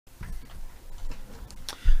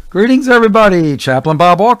Greetings, everybody. Chaplain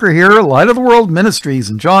Bob Walker here, Light of the World Ministries.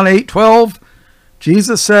 In John 8:12,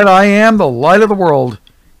 Jesus said, I am the light of the world.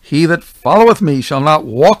 He that followeth me shall not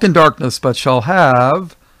walk in darkness, but shall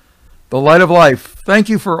have the light of life. Thank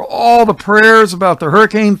you for all the prayers about the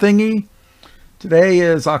hurricane thingy. Today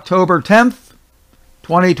is October 10th,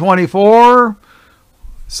 2024.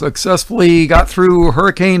 Successfully got through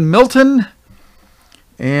Hurricane Milton.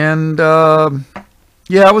 And,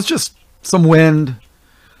 yeah, it was just some wind.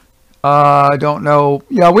 I don't know.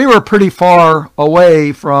 Yeah, we were pretty far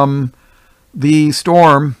away from the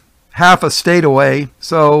storm, half a state away.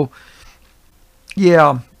 So,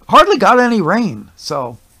 yeah, hardly got any rain.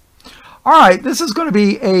 So, all right, this is going to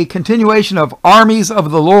be a continuation of Armies of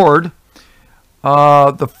the Lord.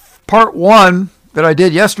 The part one that I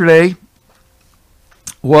did yesterday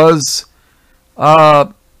was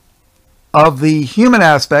of the human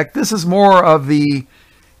aspect. This is more of the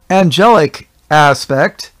angelic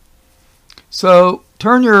aspect. So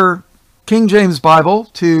turn your King James Bible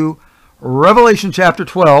to Revelation chapter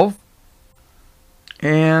 12.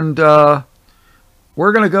 And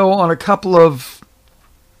we're going to go on a couple of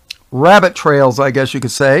rabbit trails, I guess you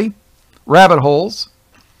could say. Rabbit holes.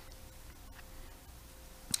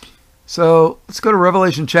 So let's go to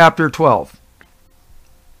Revelation chapter 12.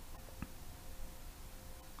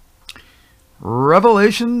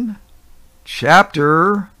 Revelation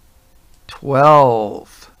chapter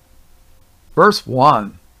 12. Verse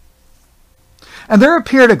 1. And there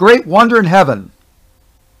appeared a great wonder in heaven,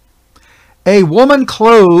 a woman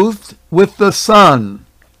clothed with the sun.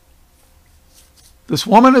 This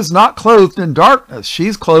woman is not clothed in darkness.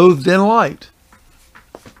 She's clothed in light.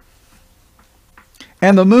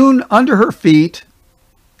 And the moon under her feet,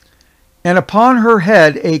 and upon her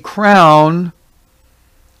head a crown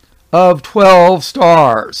of 12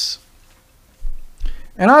 stars.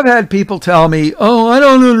 And I've had people tell me, oh, I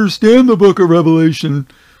don't understand the book of Revelation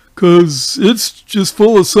because it's just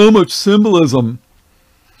full of so much symbolism.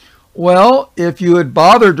 Well, if you had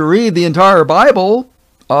bothered to read the entire Bible,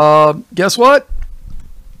 guess what?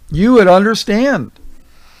 You would understand.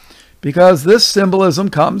 Because this symbolism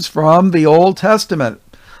comes from the Old Testament.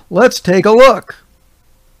 Let's take a look.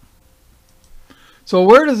 So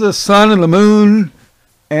where does the sun and the moon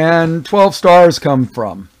and 12 stars come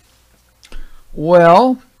from?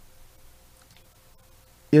 Well,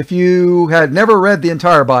 if you had never read the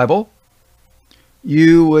entire Bible,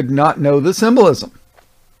 you would not know the symbolism.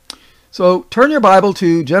 So turn your Bible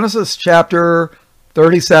to Genesis chapter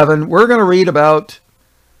 37. We're going to read about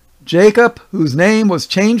Jacob, whose name was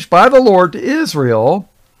changed by the Lord to Israel,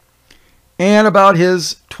 and about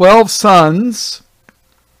his 12 sons,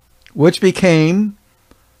 which became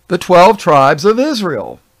the 12 tribes of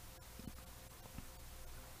Israel.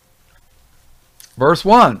 Verse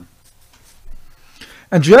 1.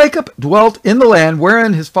 And Jacob dwelt in the land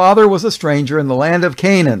wherein his father was a stranger, in the land of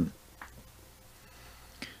Canaan.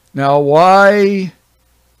 Now, why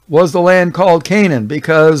was the land called Canaan?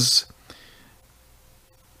 Because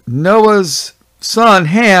Noah's son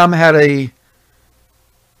Ham had a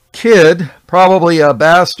kid, probably a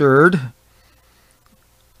bastard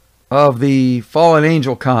of the fallen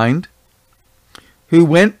angel kind, who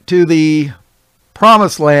went to the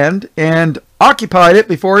promised land and occupied it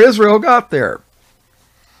before Israel got there.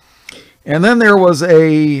 And then there was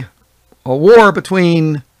a war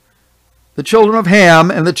between the children of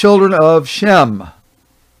Ham and the children of Shem.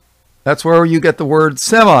 That's where you get the word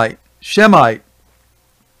Semite, Shemite.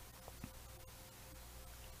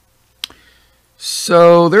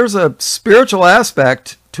 So there's a spiritual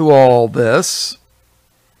aspect to all this.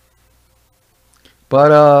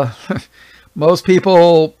 But most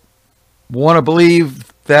people want to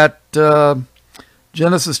believe that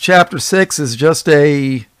Genesis chapter 6 is just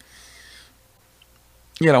a,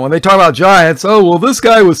 when they talk about giants, oh, well, this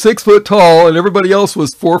guy was 6 foot tall and everybody else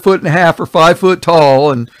was 4.5 or 5 foot tall.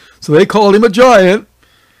 And so they called him a giant.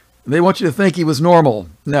 They want you to think he was normal.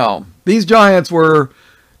 No, these giants were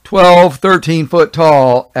 12, 13 foot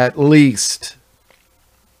tall at least.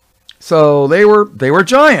 So they were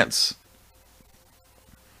giants.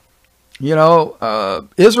 Israel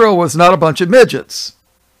was not a bunch of midgets.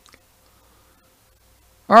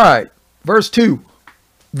 All right, verse 2.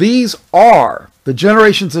 These are the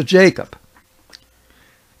generations of Jacob.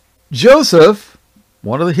 Joseph,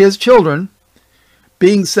 one of his children,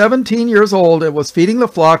 being 17 years old, and was feeding the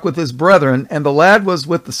flock with his brethren, and the lad was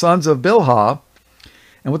with the sons of Bilhah,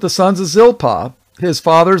 and with the sons of Zilpah, his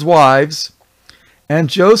father's wives. And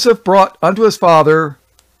Joseph brought unto his father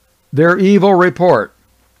their evil report.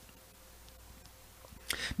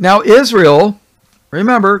 Now Israel,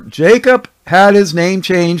 remember, Jacob had his name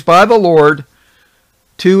changed by the Lord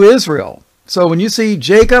to Israel. So when you see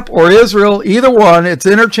Jacob or Israel, either one, it's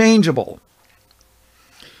interchangeable.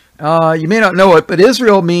 You may not know it, but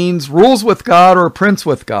Israel means rules with God or prince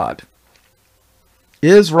with God.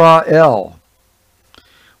 Israel.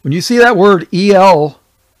 When you see that word El,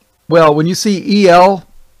 well, when you see El,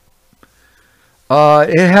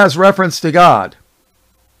 it has reference to God.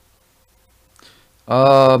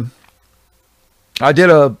 I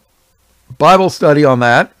did a Bible study on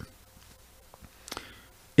that.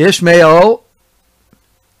 Ishmael,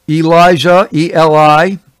 Elijah,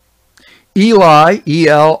 E-L-I, Eli,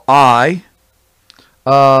 E-L-I.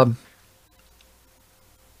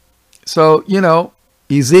 So, you know,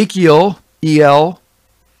 Ezekiel, E-L.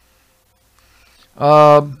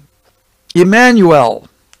 Emmanuel.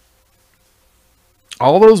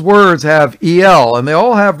 All those words have E-L, and they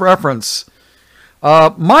all have reference.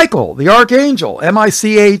 Michael, the archangel,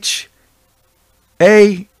 M-I-C-H-A-E-L.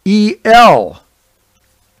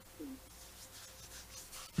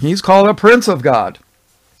 He's called a prince of God.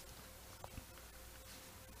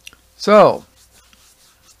 So,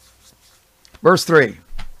 verse 3.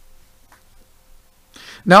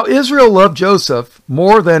 Now Israel loved Joseph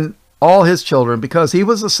more than all his children, because he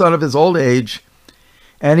was the son of his old age,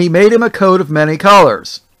 and he made him a coat of many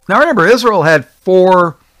colors. Now remember, Israel had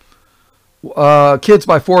 4 kids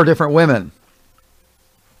by 4 different women.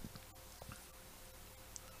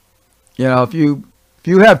 You know, if you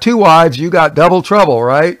have 2 wives, you got double trouble,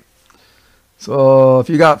 right? So if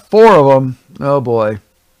you got 4 of them, oh boy.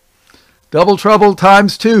 Double trouble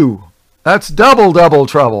times 2. That's double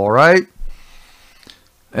trouble, right?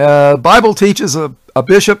 Bible teaches a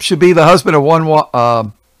bishop should be the husband of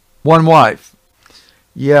one wife.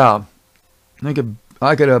 Yeah.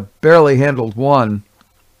 I could have barely handled 1.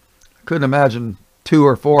 Couldn't imagine 2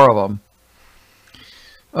 or 4 of them.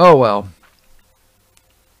 Oh well.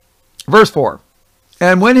 Verse 4.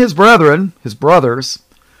 And when his brethren, his brothers,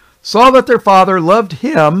 saw that their father loved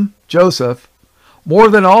him, Joseph, more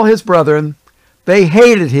than all his brethren, they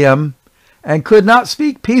hated him and could not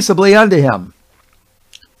speak peaceably unto him.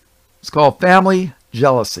 It's called family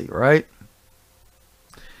jealousy, right?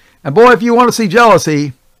 And boy, if you want to see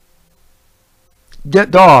jealousy, get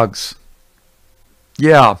dogs.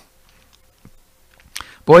 Yeah.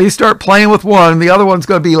 Boy, you start playing with one, the other one's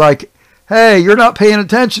going to be like, hey, you're not paying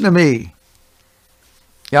attention to me.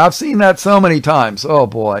 Yeah, I've seen that so many times. Oh,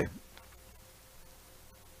 boy.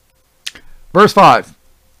 Verse 5.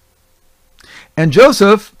 And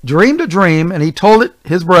Joseph dreamed a dream, and he told it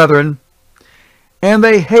his brethren, and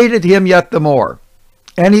they hated him yet the more.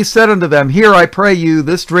 And he said unto them, Hear, I pray you,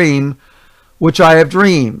 this dream which I have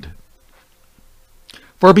dreamed.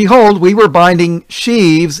 For behold, we were binding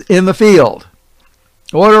sheaves in the field.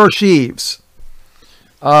 What are sheaves?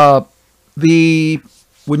 Have you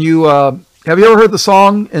ever heard the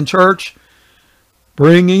song in church?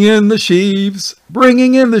 Bringing in the sheaves,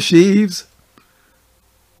 bringing in the sheaves.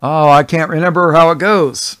 Oh, I can't remember how it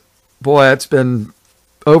goes. Boy, it's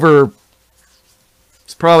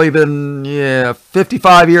probably been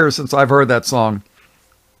 55 years since I've heard that song.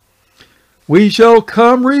 We shall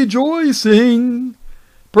come rejoicing,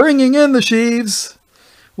 bringing in the sheaves.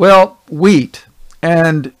 Well, wheat.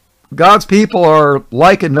 And God's people are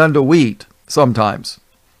likened unto wheat sometimes.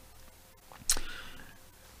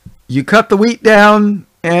 You cut the wheat down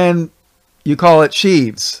and you call it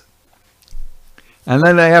sheaves. And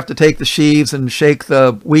then they have to take the sheaves and shake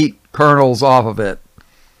the wheat kernels off of it.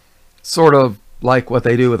 Sort of like what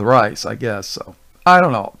they do with rice, I guess. So I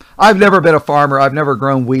don't know. I've never been a farmer. I've never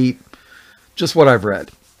grown wheat. Just what I've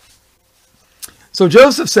read. So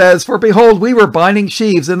Joseph says, For behold, we were binding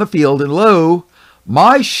sheaves in the field, and lo,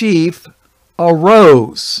 my sheaf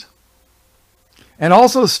arose, and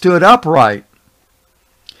also stood upright.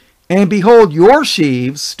 And behold, your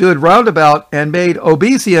sheaves stood round about, and made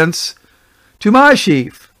obeisance to my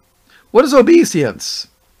sheaf. What is obeisance?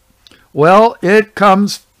 Well,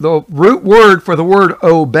 the root word for the word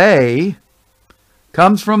obey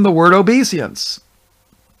comes from the word obeisance.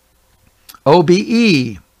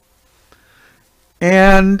 O-B-E.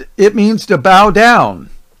 And it means to bow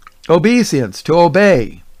down. Obeisance, to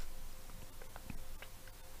obey.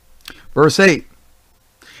 Verse 8.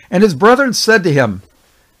 And his brethren said to him,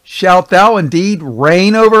 Shalt thou indeed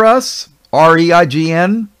reign over us?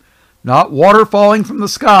 R-E-I-G-N. Not water falling from the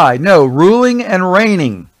sky. No, ruling and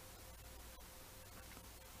reigning.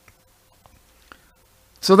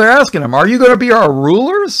 So they're asking him, Are you going to be our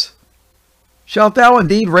rulers? Shalt thou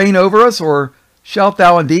indeed reign over us? Or shalt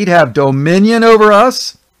thou indeed have dominion over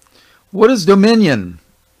us? What is dominion?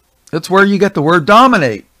 That's where you get the word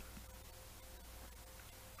dominate.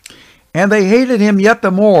 And they hated him yet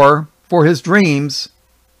the more for his dreams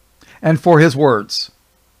and for his words.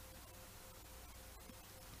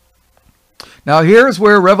 Now here's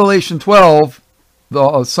where Revelation 12,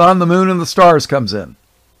 the sun, the moon, and the stars comes in.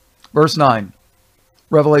 Verse 9.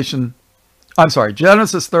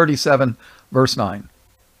 Genesis 37, verse 9.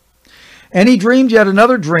 And he dreamed yet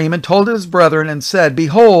another dream, and told his brethren, and said,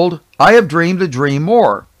 Behold, I have dreamed a dream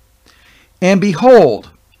more. And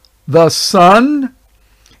behold, the sun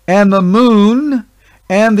and the moon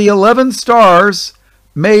and the 11 stars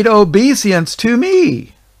made obeisance to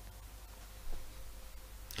me.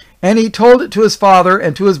 And he told it to his father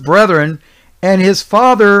and to his brethren, and his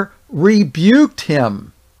father rebuked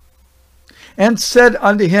him, and said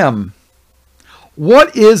unto him,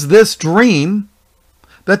 What is this dream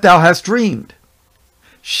that thou hast dreamed?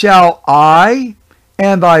 Shall I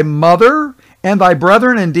and thy mother and thy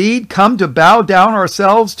brethren indeed come to bow down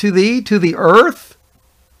ourselves to thee, to the earth?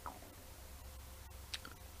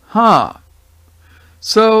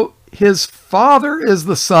 So his father is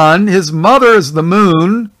the sun, his mother is the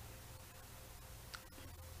moon,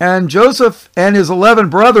 and Joseph and his 11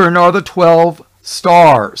 brethren are the 12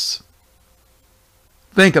 stars.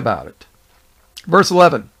 Think about it. Verse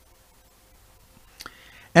 11.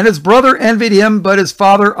 And his brother envied him, but his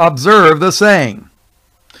father observed the saying.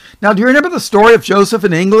 Now, do you remember the story of Joseph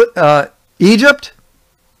in Egypt?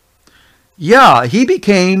 Yeah, he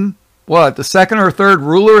became, the second or third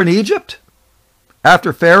ruler in Egypt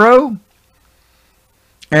after Pharaoh?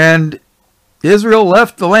 And Israel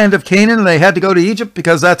left the land of Canaan and they had to go to Egypt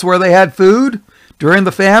because that's where they had food during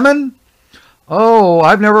the famine? Oh,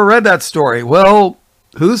 I've never read that story. Well,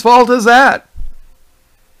 whose fault is that?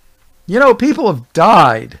 You know, people have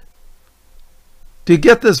died to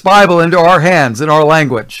get this Bible into our hands in our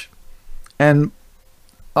language. And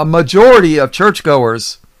a majority of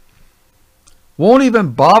churchgoers won't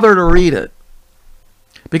even bother to read it.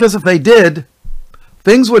 Because if they did,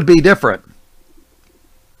 things would be different.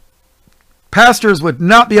 Pastors would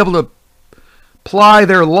not be able to ply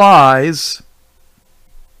their lies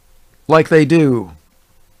like they do.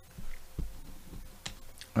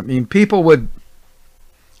 I mean, people would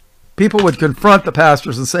confront the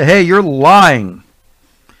pastors and say, hey, you're lying.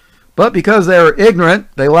 But because they're ignorant,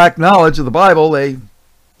 they lack knowledge of the Bible, they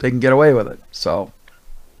can get away with it. So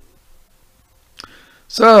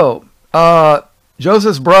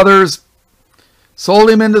Joseph's brothers sold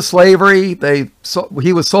him into slavery.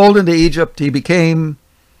 He was sold into Egypt. He became,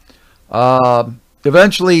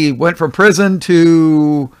 eventually went from prison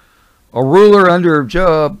to a ruler under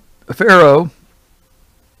Pharaoh.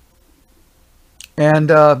 And,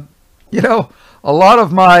 you know, a lot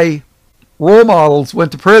of my role models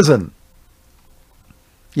went to prison.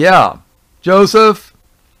 Yeah, Joseph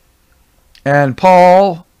and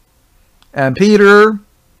Paul and Peter.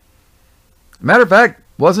 Matter of fact,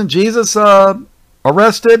 wasn't Jesus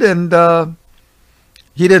arrested and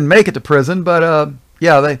he didn't make it to prison, but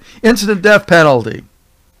yeah, the instant death penalty.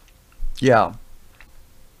 Yeah.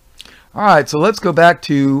 All right, so let's go back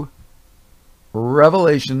to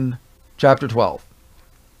Revelation chapter 12.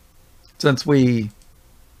 Since we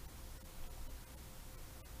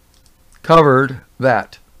covered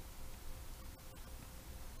that.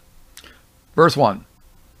 Verse 1.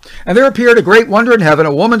 And there appeared a great wonder in heaven,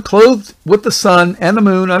 a woman clothed with the sun and the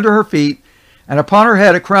moon under her feet, and upon her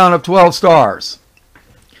head a crown of 12 stars.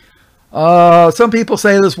 Some people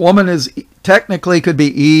say this woman is technically could be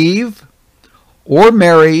Eve or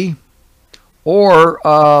Mary or,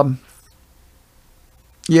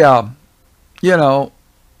 yeah, you know,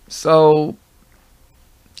 so,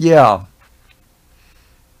 yeah.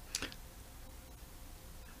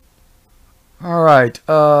 All right,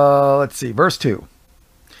 let's see, verse 2.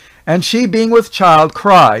 And she, being with child,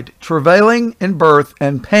 cried, travailing in birth,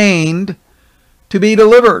 and pained to be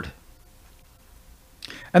delivered.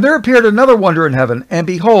 And there appeared another wonder in heaven, and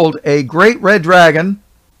behold, a great red dragon,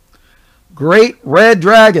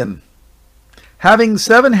 having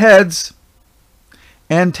 7 heads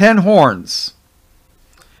and 10 horns,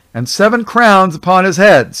 and 7 crowns upon his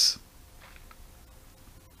heads.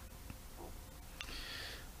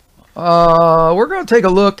 We're going to take a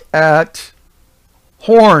look at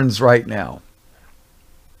horns right now.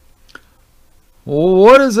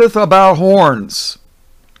 What is this about horns?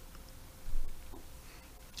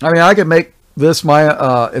 I mean, I could make this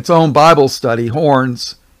my its own Bible study,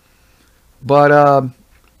 horns, but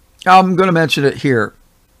I'm going to mention it here.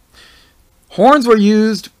 Horns were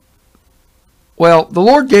used, well, the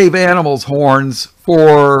Lord gave animals horns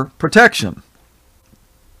for protection.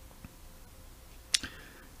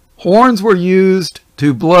 Horns were used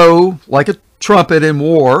to blow like a trumpet in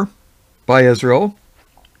war by Israel.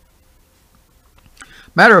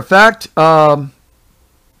 Matter of fact,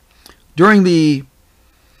 during the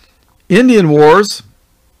Indian Wars,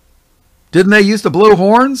 didn't they used to blow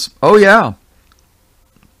horns? Oh, yeah.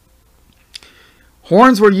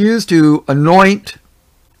 Horns were used to anoint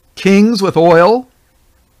kings with oil,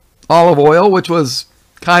 olive oil, which was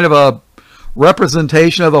kind of a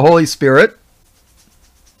representation of the Holy Spirit.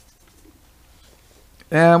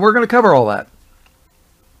 And we're going to cover all that.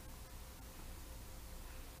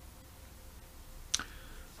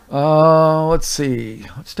 Let's see.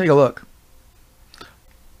 Let's take a look.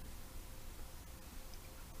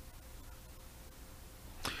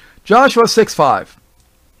 Joshua 6:5.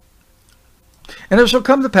 And it shall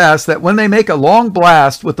come to pass that when they make a long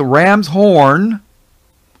blast with the ram's horn,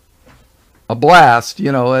 a blast,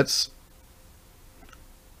 it's,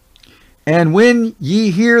 and when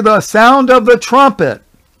ye hear the sound of the trumpet.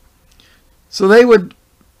 So they would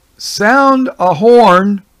sound a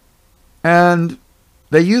horn, and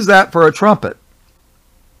they use that for a trumpet.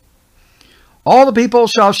 All the people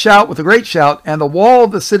shall shout with a great shout, and the wall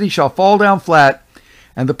of the city shall fall down flat,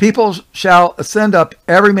 and the people shall ascend up,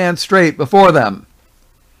 every man straight before them.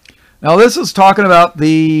 Now this is talking about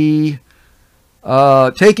the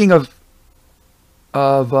taking of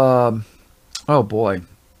oh boy,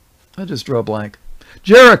 I just drew a blank.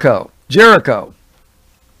 Jericho.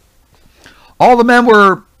 All the men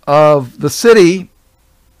were of the city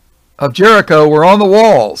of Jericho were on the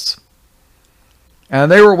walls,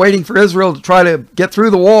 and they were waiting for Israel to try to get through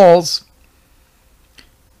the walls,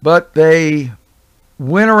 but they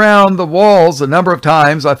went around the walls a number of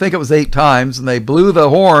times. I think it was 8 times, and they blew the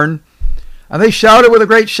horn, and they shouted with a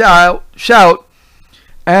great shout,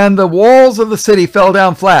 and the walls of the city fell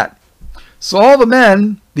down flat. So all the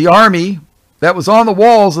men, the army that was on the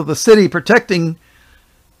walls of the city protecting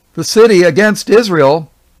the city against Israel,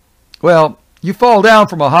 well, you fall down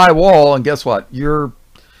from a high wall, and guess what? You're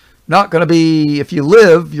not going to be, if you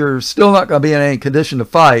live, you're still not going to be in any condition to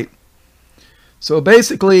fight. So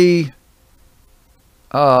basically,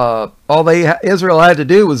 all Israel had to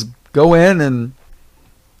do was go in and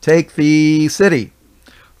take the city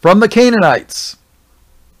from the Canaanites.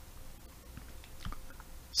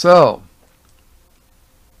 So,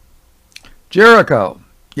 Jericho.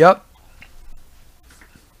 Yep.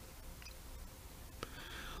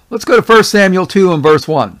 Let's go to 1 Samuel 2 and verse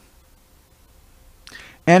 1.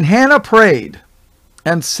 And Hannah prayed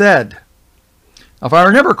and said, if I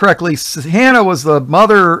remember correctly, Hannah was the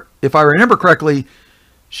mother, if I remember correctly,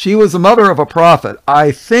 she was the mother of a prophet.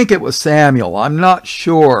 I think it was Samuel. I'm not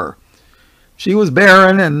sure. She was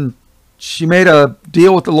barren, and she made a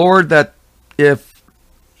deal with the Lord that if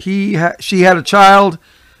she had a child,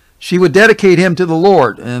 she would dedicate him to the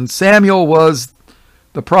Lord. And Samuel was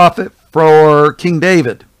the prophet for King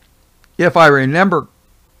David. If I remember.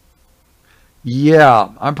 Yeah,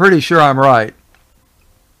 I'm pretty sure I'm right.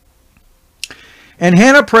 And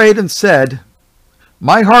Hannah prayed and said,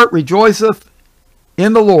 my heart rejoiceth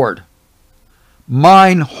in the Lord.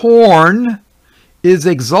 Mine horn is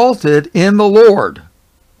exalted in the Lord.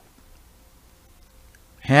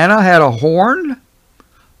 Hannah had a horn?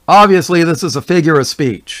 Obviously, this is a figure of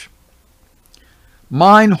speech.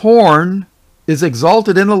 Mine horn is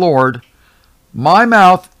exalted in the Lord. My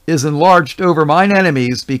mouth is enlarged over mine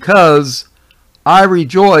enemies, because I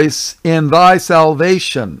rejoice in thy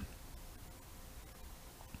salvation.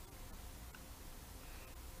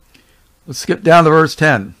 Let's skip down to verse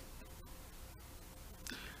 10.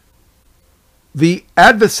 The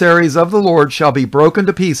adversaries of the Lord shall be broken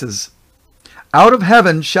to pieces. Out of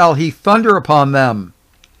heaven shall he thunder upon them.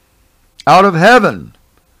 Out of heaven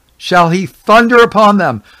shall he thunder upon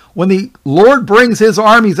them. When the Lord brings his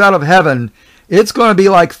armies out of heaven, it's going to be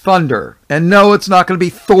like thunder. And no, it's not going to be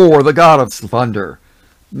Thor, the god of thunder.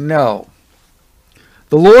 No.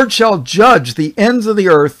 The Lord shall judge the ends of the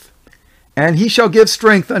earth, and he shall give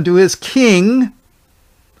strength unto his king.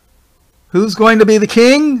 Who's going to be the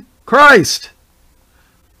king? Christ.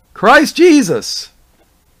 Christ Jesus.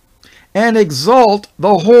 And exalt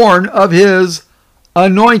the horn of his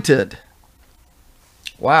anointed.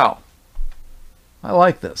 Wow. I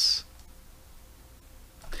like this.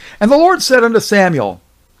 And the Lord said unto Samuel,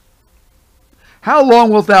 how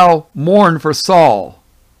long wilt thou mourn for Saul,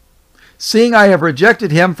 seeing I have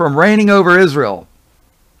rejected him from reigning over Israel?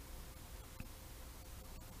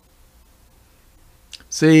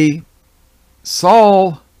 See,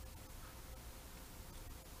 Saul,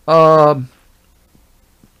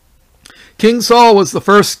 King Saul was the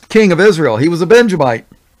first king of Israel. He was a Benjamite.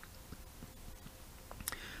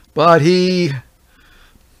 But the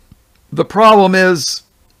problem is,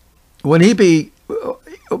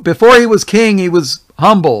 before he was king, he was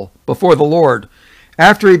humble before the Lord.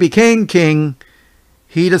 After he became king,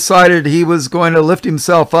 he decided he was going to lift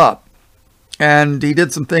himself up. And he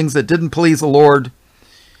did some things that didn't please the Lord.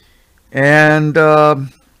 And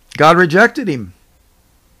God rejected him.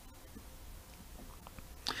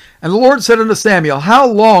 And the Lord said unto Samuel, How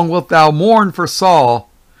long wilt thou mourn for Saul,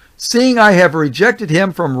 seeing I have rejected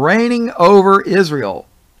him from reigning over Israel?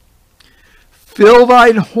 Fill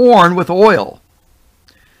thine horn with oil.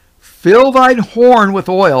 Fill thine horn with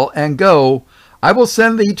oil, and go. I will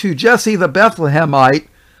send thee to Jesse the Bethlehemite,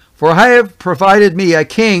 for I have provided me a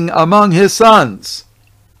king among his sons.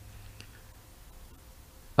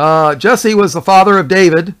 Jesse was the father of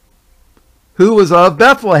David, who was of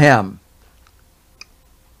Bethlehem.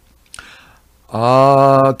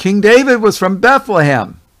 King David was from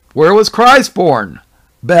Bethlehem. Where was Christ born?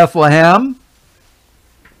 Bethlehem.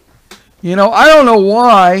 You know, I don't know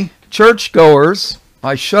why churchgoers,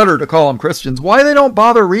 I shudder to call them Christians, why they don't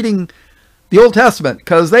bother reading the Old Testament.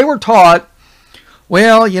 Because they were taught,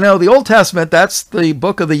 well, you know, the Old Testament, that's the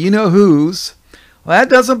book of the you-know-whos. Well, that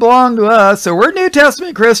doesn't belong to us, so we're New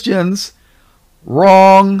Testament Christians.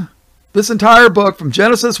 Wrong. This entire book, from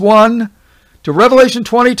Genesis 1 to Revelation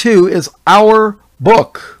 22, is our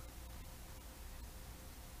book.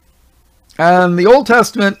 And the Old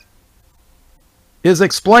Testament is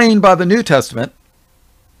explained by the New Testament.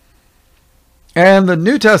 And the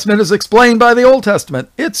New Testament is explained by the Old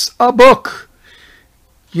Testament. It's a book.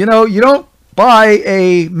 You know, you don't buy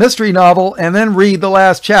a mystery novel and then read the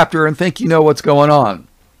last chapter and think you know what's going on.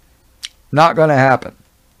 Not going to happen.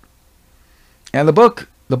 And the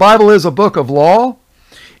Bible is a book of law.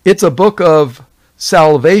 It's a book of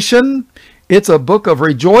salvation. It's a book of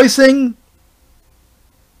rejoicing.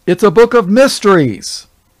 It's a book of mysteries.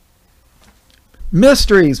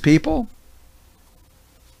 Mysteries, people.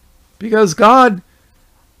 Because God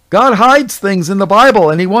hides things in the Bible,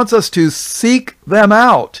 and he wants us to seek them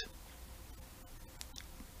out.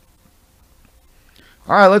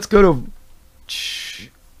 All right, let's go to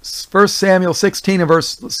 1 Samuel 16 and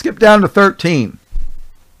let's skip down to 13.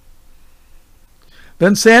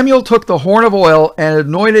 Then Samuel took the horn of oil and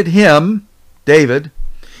anointed him, David,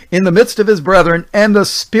 in the midst of his brethren, and the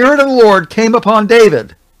Spirit of the Lord came upon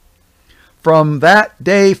David from that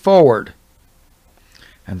day forward.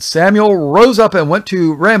 And Samuel rose up and went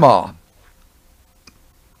to Ramah.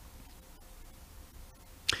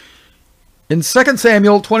 In 2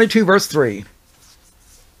 Samuel 22 verse 3,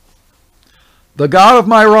 the God of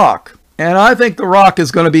my rock, and I think the rock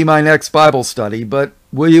is going to be my next Bible study, but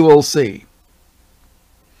we will see.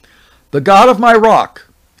 The God of my rock,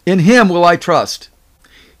 in him will I trust.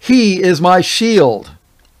 He is my shield.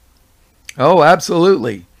 Oh,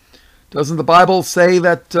 absolutely. Doesn't the Bible say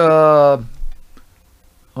that,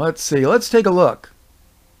 let's see, let's take a look.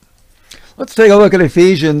 Let's take a look at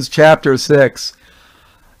Ephesians chapter 6.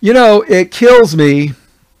 You know, it kills me,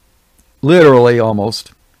 literally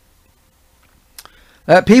almost,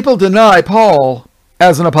 that people deny Paul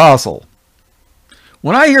as an apostle.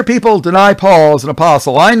 When I hear people deny Paul as an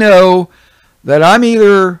apostle, I know that I'm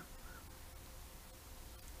either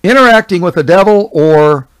interacting with the devil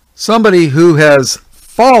or somebody who has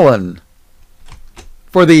fallen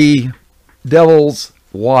for the devil's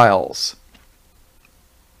wiles.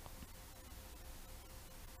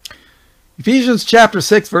 Ephesians chapter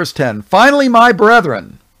 6 verse 10. Finally, my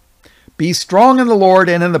brethren, be strong in the Lord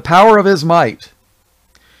and in the power of his might.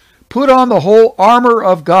 Put on the whole armor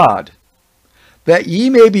of God, that ye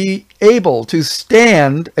may be able to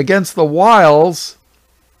stand against the wiles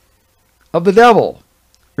of the devil.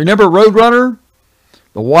 Remember Roadrunner?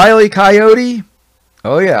 The wily coyote?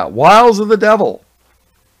 Oh yeah, wiles of the devil.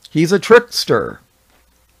 He's a trickster.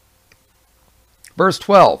 Verse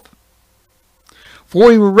 12. For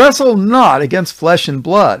we wrestle not against flesh and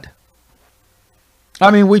blood. I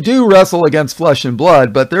mean, we do wrestle against flesh and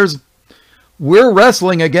blood, but we're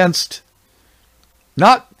wrestling against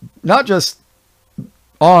not just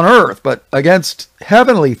on earth, but against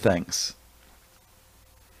heavenly things.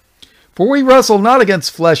 For we wrestle not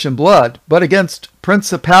against flesh and blood, but against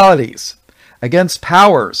principalities, against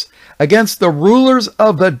powers, against the rulers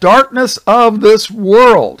of the darkness of this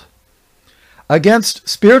world, against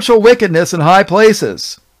spiritual wickedness in high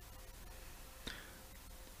places.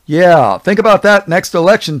 Yeah, think about that next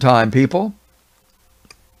election time, people.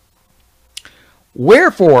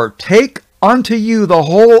 Wherefore, take unto you the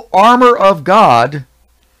whole armor of God,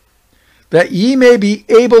 that ye may be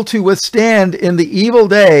able to withstand in the evil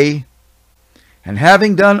day, and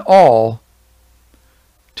having done all,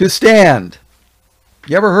 to stand.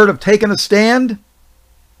 You ever heard of taking a stand?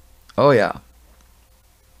 Oh yeah.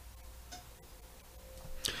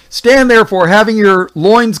 Stand therefore, having your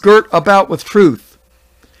loins girt about with truth,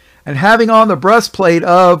 and having on the breastplate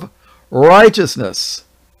of righteousness.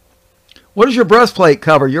 What does your breastplate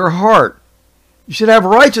cover? Your heart. You should have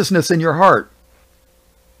righteousness in your heart.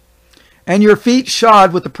 And your feet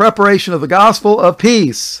shod with the preparation of the gospel of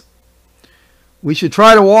peace. We should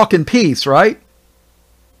try to walk in peace, right?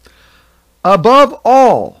 Above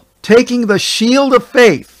all, taking the shield of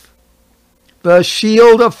faith. The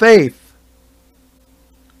shield of faith.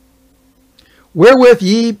 Wherewith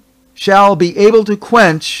ye shall be able to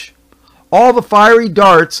quench all the fiery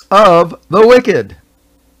darts of the wicked.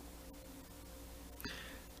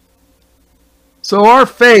 So our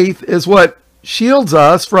faith is what shields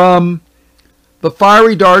us from the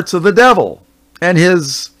fiery darts of the devil and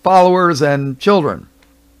his followers and children.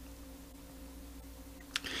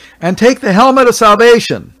 And take the helmet of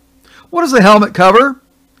salvation. What does the helmet cover?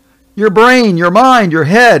 Your brain, your mind, your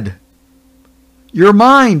head. Your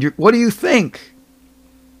mind, what do you think?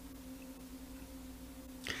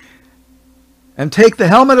 And take the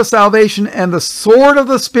helmet of salvation and the sword of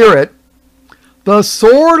the Spirit,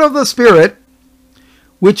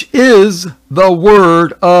 which is the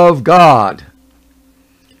Word of God.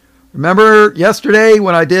 Remember yesterday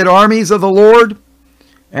when I did Armies of the Lord,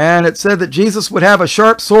 and it said that Jesus would have a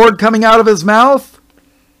sharp sword coming out of his mouth?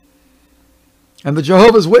 And the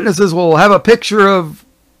Jehovah's Witnesses will have a picture of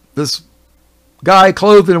this guy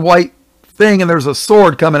clothed in white thing, and there's a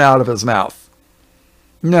sword coming out of his mouth.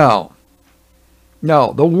 No.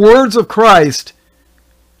 No, the words of Christ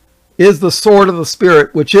is the sword of the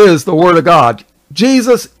Spirit, which is the Word of God.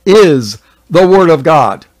 Jesus is the Word of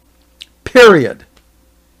God. Period.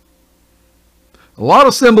 A lot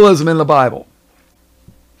of symbolism in the Bible.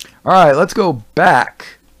 All right, let's go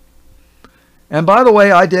back. And by the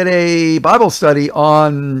way, I did a Bible study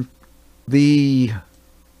on the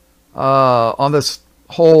on this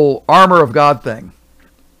whole armor of God thing.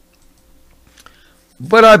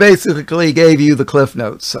 But I basically gave you the cliff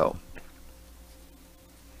notes, so.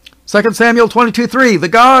 2 Samuel 22:3, the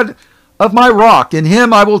God of my rock, in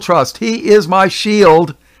him I will trust. He is my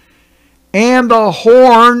shield and the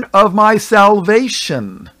horn of my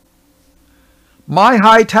salvation. My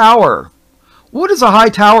high tower. What is a high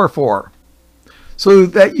tower for? So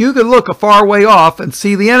that you can look a far way off and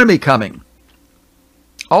see the enemy coming.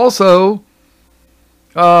 Also,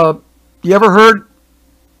 you ever heard,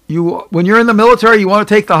 when you're in the military, you want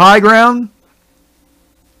to take the high ground?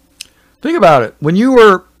 Think about it. When you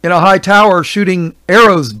were in a high tower shooting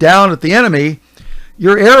arrows down at the enemy,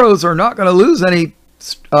 your arrows are not going to lose any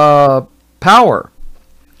power.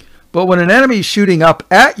 But when an enemy is shooting up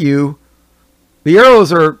at you, the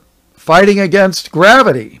arrows are fighting against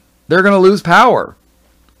gravity. They're going to lose power.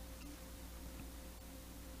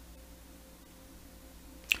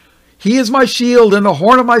 He is my shield and the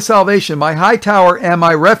horn of my salvation, my high tower and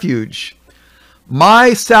my refuge.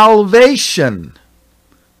 My salvation.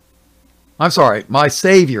 I'm sorry, my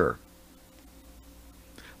Savior.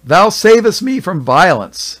 Thou savest me from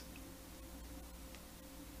violence.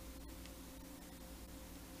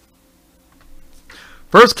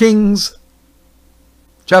 First Kings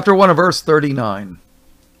chapter 1 and verse 39.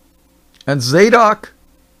 And Zadok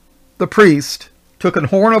the priest took an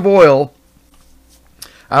horn of oil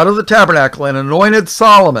out of the tabernacle and anointed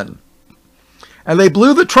Solomon. And they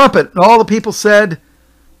blew the trumpet, and all the people said,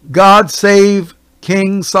 God save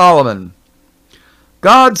King Solomon.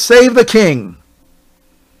 God save the king.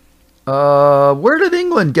 Where did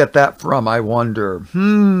England get that from, I wonder?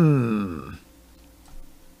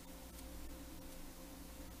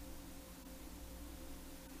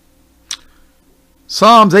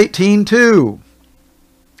 Psalms 18:2.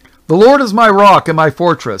 The Lord is my rock and my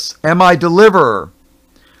fortress, and my deliverer.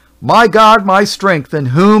 My God, my strength, in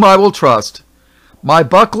whom I will trust. My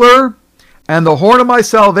buckler, and the horn of my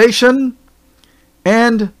salvation,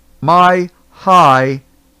 and my high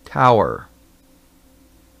tower.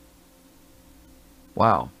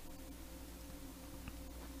 Wow.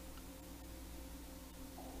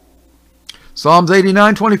 Psalms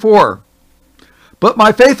 89:24. But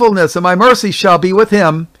my faithfulness and my mercy shall be with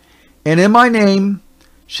him, and in my name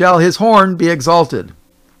shall his horn be exalted.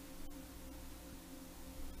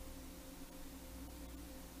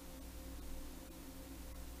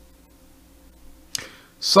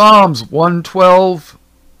 Psalms 112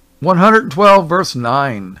 verse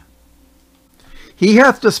 9. He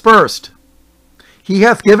hath dispersed, he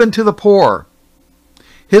hath given to the poor.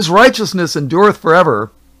 His righteousness endureth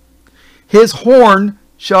forever. His horn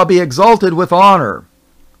shall be exalted with honor.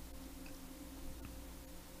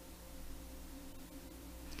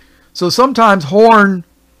 So sometimes horn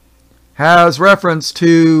has reference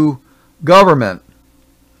to government.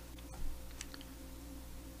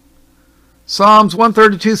 Psalms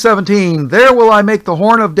 132:17, there will I make the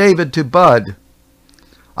horn of David to bud.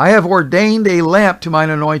 I have ordained a lamp to mine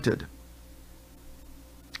anointed.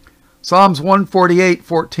 Psalms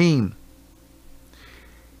 148:14,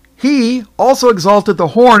 he also exalted the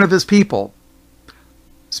horn of his people,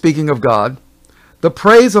 speaking of God, the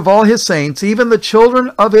praise of all his saints, even the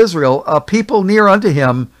children of Israel, a people near unto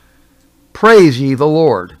him. Praise ye the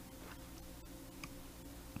Lord.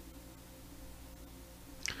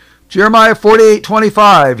 Jeremiah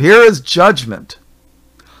 48:25, here is judgment.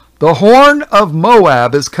 The horn of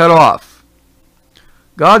Moab is cut off.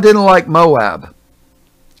 God didn't like Moab.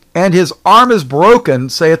 And his arm is broken,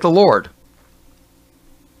 saith the Lord.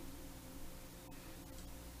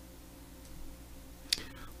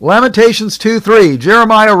 Lamentations 2:3.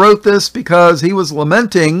 Jeremiah wrote this because he was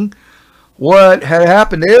lamenting what had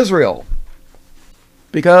happened to Israel,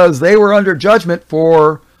 because they were under judgment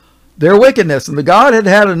for their wickedness, and the God had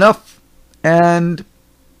had enough and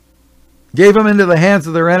gave them into the hands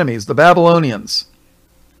of their enemies, the Babylonians.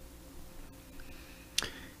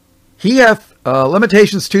 He hath,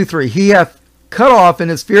 Lamentations 2:3, he hath cut off in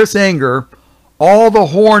his fierce anger all the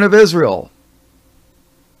horn of Israel.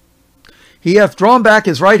 He hath drawn back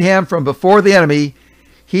his right hand from before the enemy.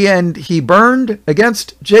 He burned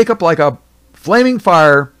against Jacob like a flaming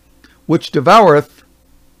fire, which devoureth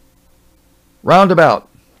round about.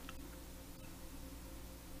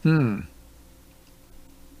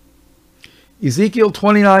 Ezekiel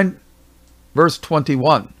 29, verse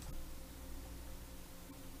 21.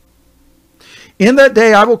 In that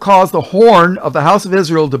day I will cause the horn of the house of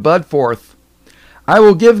Israel to bud forth. I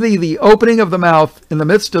will give thee the opening of the mouth in the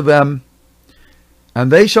midst of them,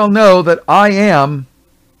 and they shall know that I am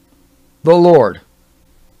the Lord.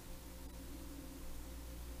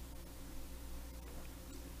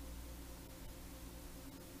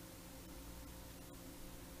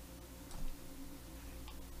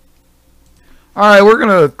 All right, we're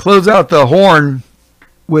going to close out the horn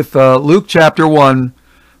with Luke chapter 1,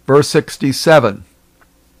 verse 67.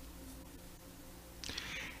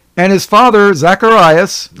 And his father,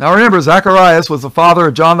 Zacharias, now remember, Zacharias was the father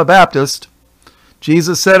of John the Baptist.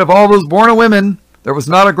 Jesus said, of all those born of women, there was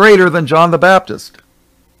not a greater than John the Baptist.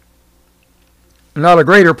 Not a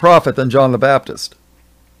greater prophet than John the Baptist.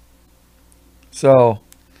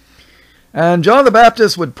 And John the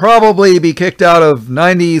Baptist would probably be kicked out of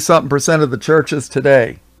 90-something% of the churches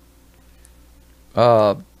today.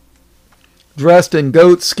 Dressed in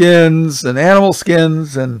goat skins and animal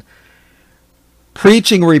skins and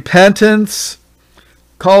preaching repentance,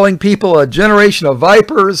 calling people a generation of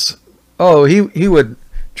vipers. Oh, he would,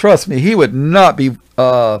 trust me, he would not be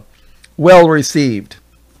well received.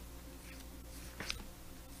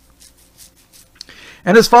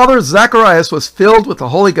 And his father Zacharias was filled with the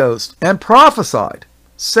Holy Ghost and prophesied,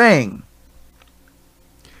 saying,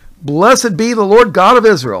 Blessed be the Lord God of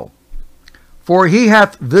Israel, for he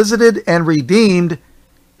hath visited and redeemed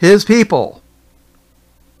his people.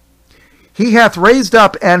 He hath raised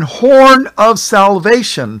up an horn of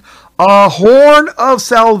salvation, a horn of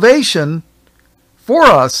salvation for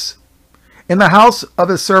us in the house of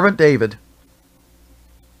his servant David.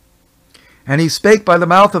 And he spake by the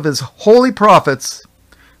mouth of his holy prophets,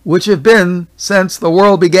 which have been since the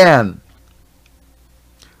world began.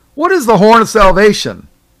 What is the horn of salvation?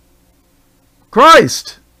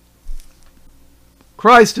 Christ.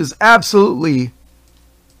 Christ is absolutely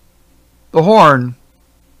the horn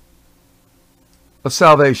of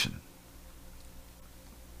salvation.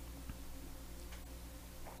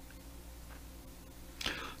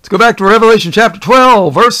 Let's go back to Revelation chapter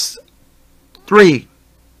 12, verse 3.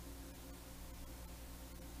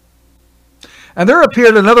 And there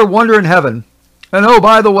appeared another wonder in heaven. And oh,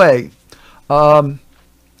 by the way,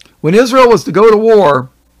 when Israel was to go to war,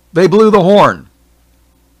 they blew the horn.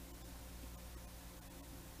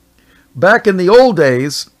 Back in the old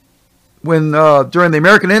days, when during the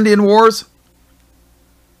American Indian Wars,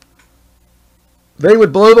 they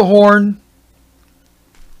would blow the horn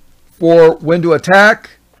for when to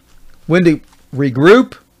attack, when to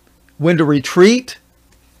regroup, when to retreat,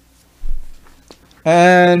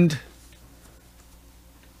 and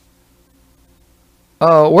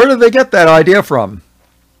where did they get that idea from?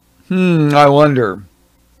 I wonder.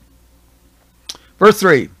 Verse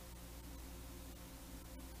 3.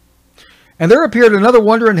 And there appeared another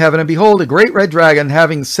wonder in heaven, and behold, a great red dragon,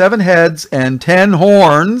 having 7 heads and 10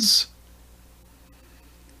 horns,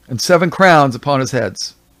 and 7 crowns upon his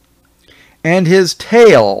heads. And his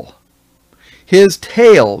tail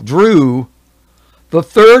drew the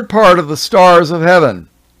third part of the stars of heaven.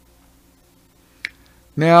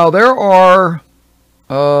 Now, there are...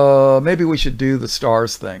 maybe we should do the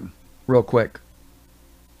stars thing real quick.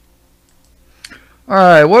 All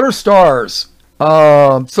right, what are stars?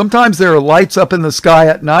 Sometimes they're lights up in the sky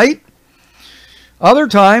at night. Other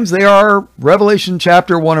times they are Revelation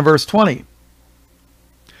chapter 1 and verse 20.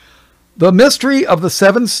 The mystery of the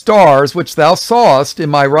 7 stars which thou sawest in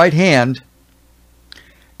my right hand,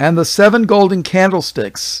 and the 7 golden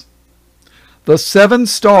candlesticks. The 7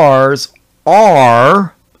 stars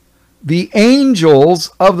are the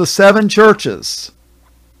angels of the 7 churches.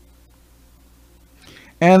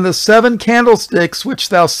 And the 7 candlesticks which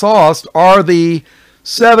thou sawest are the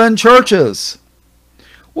 7 churches.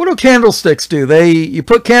 What do candlesticks do? You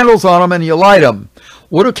put candles on them and you light them.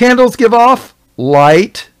 What do candles give off?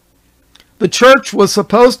 Light. The church was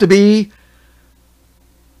supposed to be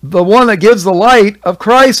the one that gives the light of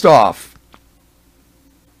Christ off.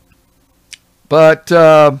 But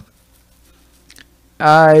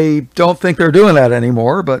I don't think they're doing that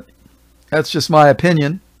anymore, but that's just my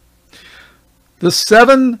opinion. The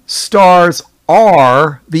 7 stars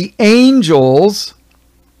are the angels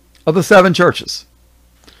of the 7 churches.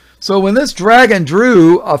 So when this dragon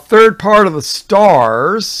drew a third part of the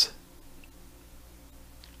stars,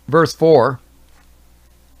 verse 4,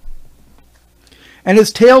 and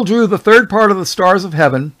his tail drew the third part of the stars of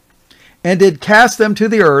heaven, and did cast them to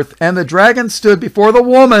the earth, and the dragon stood before the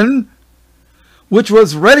woman, which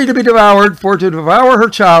was ready to be devoured, for to devour her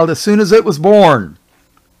child as soon as it was born.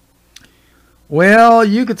 Well,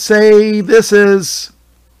 you could say this is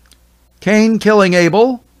Cain killing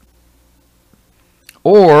Abel,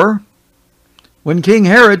 or when King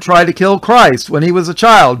Herod tried to kill Christ when he was a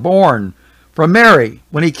child born from Mary,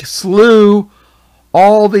 when he slew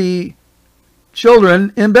all the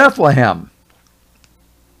children in Bethlehem.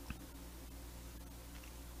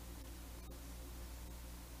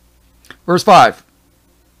 Verse 5.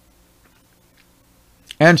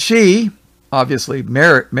 And she, obviously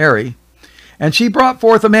Mary, and she brought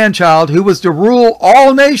forth a man-child who was to rule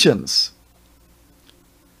all nations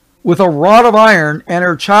with a rod of iron, and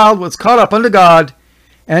her child was caught up unto God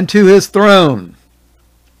and to his throne.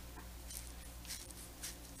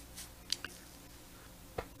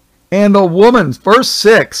 And the woman, verse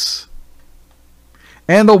 6,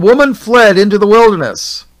 and the woman fled into the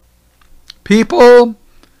wilderness. People,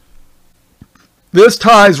 this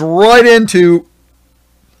ties right into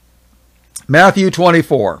Matthew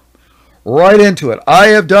 24. Right into it. I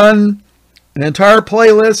have done an entire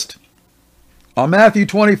playlist on Matthew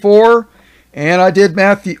 24, and I did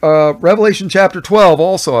Revelation chapter 12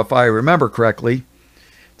 also, if I remember correctly.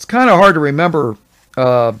 It's kind of hard to remember.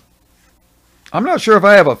 I'm not sure if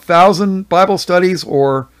I have 1,000 Bible studies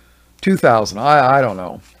or 2,000. I don't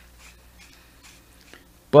know.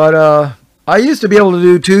 But I used to be able to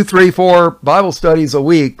do 2, 3, 4 Bible studies a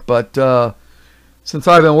week, but since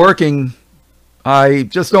I've been working, I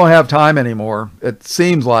just don't have time anymore, it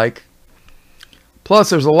seems like. Plus,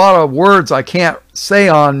 there's a lot of words I can't say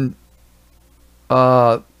on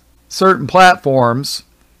certain platforms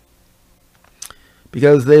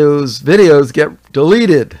because those videos get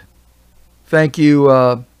deleted. Thank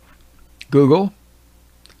you, Google.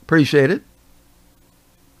 Appreciate it.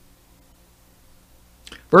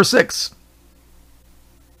 Verse 6.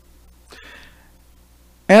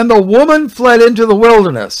 And the woman fled into the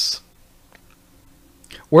wilderness,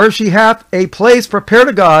 where she hath a place prepared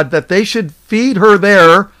to God, that they should feed her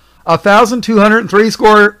there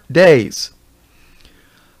 1,260 days.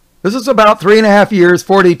 This is about 3.5 years,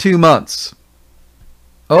 42 months.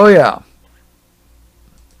 Oh yeah.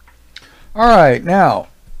 All right, now,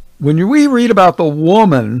 when we read about the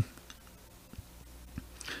woman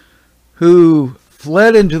who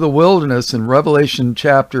fled into the wilderness in Revelation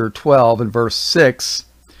chapter 12 and verse 6,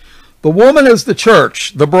 the woman is the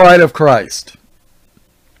church, the bride of Christ.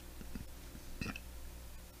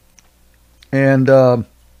 And, of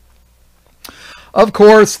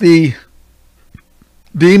course, the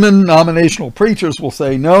demon-nominational preachers will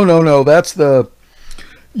say, no, that's the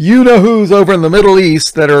you-know-who's over in the Middle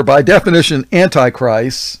East that are, by definition,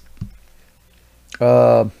 antichrists.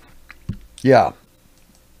 Yeah.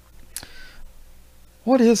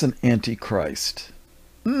 What is an antichrist?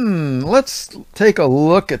 Let's take a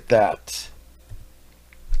look at that.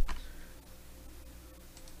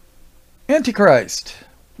 Antichrist.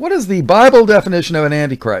 What is the Bible definition of an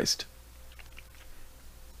antichrist?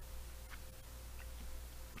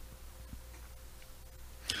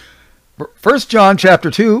 First John chapter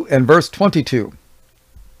 2 and verse 22.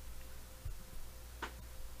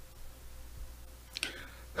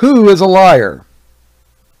 Who is a liar?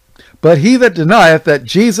 But he that denieth that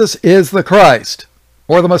Jesus is the Christ,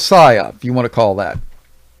 or the Messiah, if you want to call that.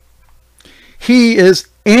 He is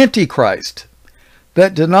Antichrist,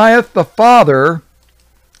 that denieth the Father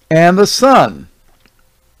and the Son.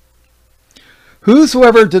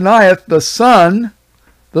 Whosoever denieth the Son,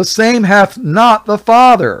 the same hath not the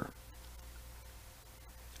Father.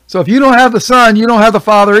 So if you don't have the Son, you don't have the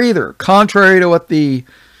Father either, contrary to what the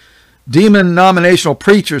demon-nominational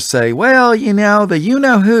preachers say. Well, you know, the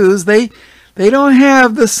you-know-whos, they don't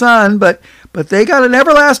have the Son, but they got an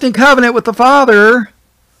everlasting covenant with the Father.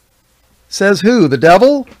 Says who? The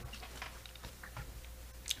devil?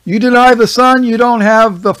 You deny the Son, you don't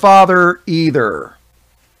have the Father either.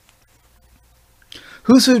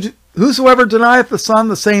 Whosoever denieth the Son,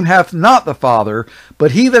 the same hath not the Father,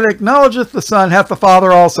 but he that acknowledgeth the Son hath the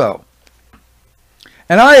Father also.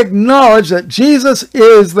 And I acknowledge that Jesus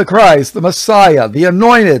is the Christ, the Messiah, the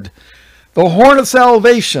Anointed, the Horn of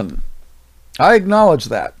Salvation. I acknowledge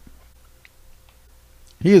that.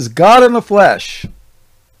 He is God in the flesh.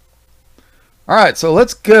 All right, so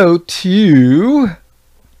let's go to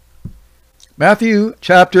Matthew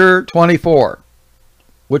chapter 24,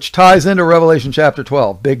 which ties into Revelation chapter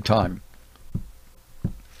 12, big time.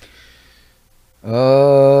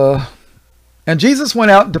 And Jesus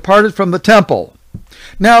went out and departed from the temple.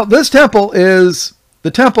 Now, this temple is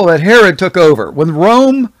the temple that Herod took over. When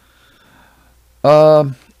Rome,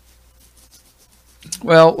 well,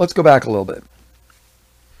 let's go back a little bit.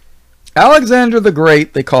 Alexander the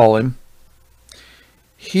Great, they call him.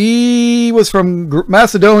 He was from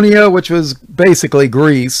Macedonia, which was basically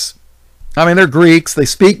Greece. I mean, they're Greeks. They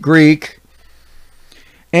speak Greek.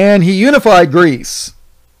 And he unified Greece.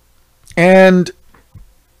 And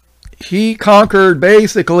he conquered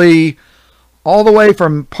basically all the way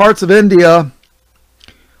from parts of India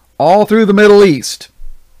all through the Middle East.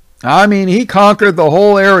 I mean, he conquered the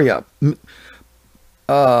whole area.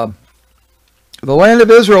 The land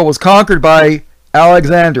of Israel was conquered by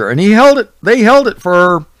Alexander, and he held it. They held it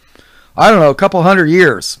for, I don't know, a couple hundred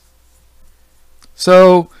years.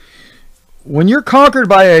 So when you're conquered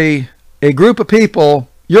by a group of people,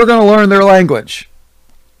 you're going to learn their language.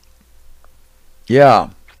 Yeah.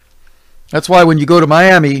 That's why when you go to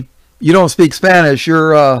Miami, you don't speak Spanish.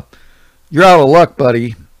 You're out of luck,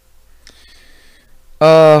 buddy.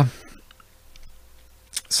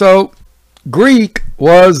 So Greek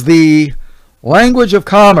was the language of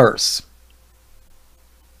commerce.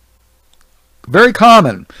 Very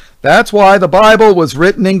common. That's why the Bible was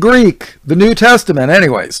written in Greek. The New Testament,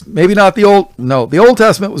 anyways. Maybe not the Old. No, the Old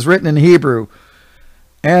Testament was written in Hebrew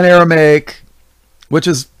and Aramaic, which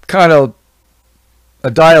is kind of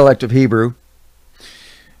a dialect of Hebrew.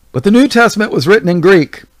 But the New Testament was written in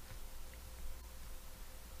Greek.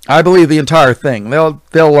 I believe the entire thing. They'll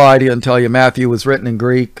lie to you and tell you Matthew was written in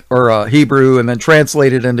Greek or Hebrew and then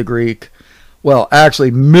translated into Greek. Well,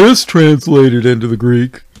 actually mistranslated into the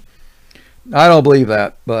Greek. I don't believe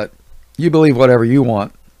that, but you believe whatever you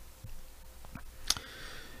want.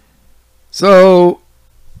 So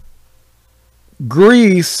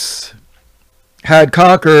Greece had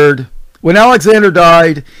conquered. When Alexander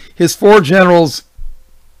died, his 4 generals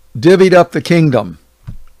divvied up the kingdom.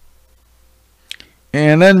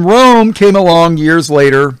 And then Rome came along years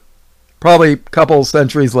later, probably a couple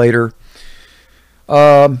centuries later,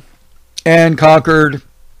 and conquered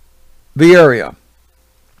the area.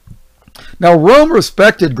 Now, Rome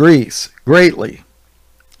respected Greece greatly,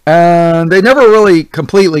 and they never really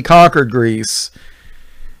completely conquered Greece.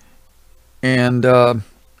 And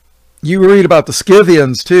you read about the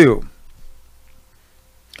Scythians, too.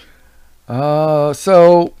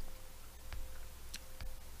 So,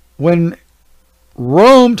 when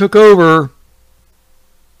Rome took over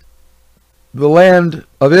the land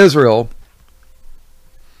of Israel,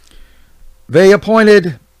 they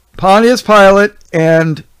appointed Pontius Pilate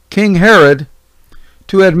and King Herod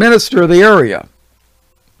to administer the area.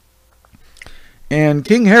 And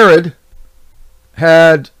King Herod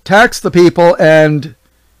had taxed the people and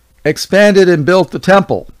expanded and built the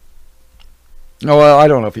temple. Oh, well, I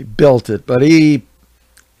don't know if he built it, but he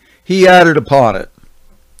added upon it.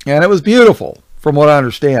 And it was beautiful, from what I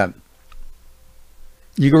understand.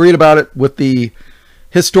 You can read about it with the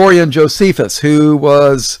historian Josephus, who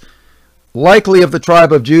was likely of the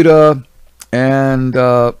tribe of Judah and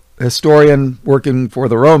historian working for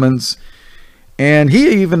the Romans. And he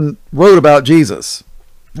even wrote about Jesus.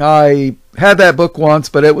 I had that book once,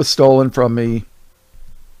 but it was stolen from me.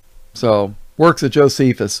 So, works of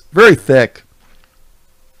Josephus. Very thick.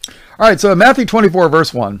 All right, so in Matthew 24,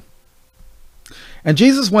 verse 1. And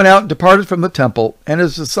Jesus went out and departed from the temple, and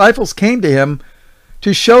his disciples came to him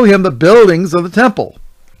to show him the buildings of the temple.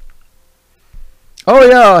 Oh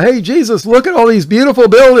yeah, hey Jesus, look at all these beautiful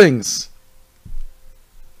buildings.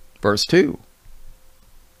 Verse 2.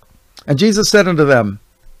 And Jesus said unto them,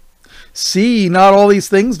 See ye not all these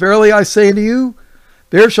things? Verily I say unto you,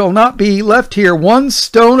 there shall not be left here one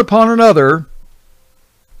stone upon another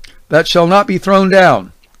that shall not be thrown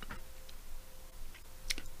down.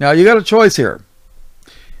 Now you got a choice here.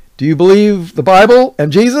 Do you believe the Bible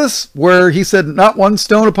and Jesus, where he said not one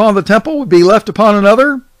stone upon the temple would be left upon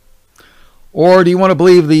another? Or do you want to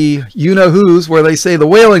believe the you-know-whos, where they say the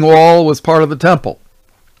Wailing Wall was part of the temple?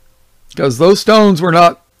 Because those stones were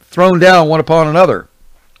not thrown down one upon another.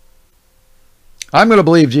 I'm going to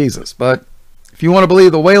believe Jesus, but if you want to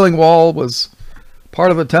believe the Wailing Wall was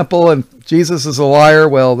part of the temple and Jesus is a liar,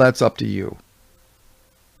 well, that's up to you.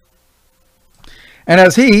 And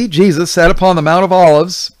as he, Jesus, sat upon the Mount of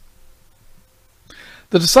Olives,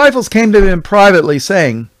 the disciples came to him privately,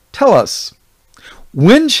 saying, Tell us,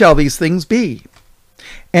 when shall these things be?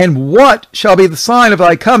 And what shall be the sign of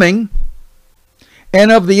thy coming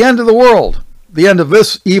and of the end of the world, the end of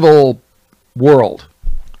this evil world?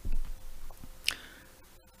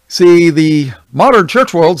 See, the modern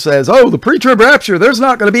church world says, oh, the pre-trib rapture, there's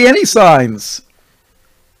not going to be any signs.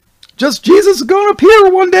 Just Jesus is going to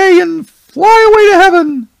appear one day and fly away to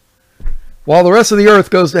heaven, while the rest of the earth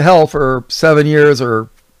goes to hell for 7 years or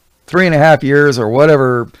 3.5 years or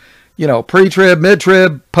whatever, pre-trib,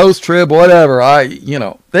 mid-trib, post-trib, whatever.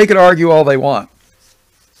 They could argue all they want.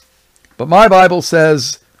 But my Bible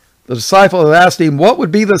says the disciples asked him, what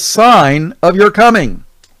would be the sign of your coming?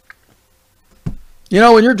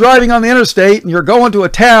 When you're driving on the interstate and you're going to a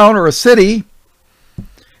town or a city,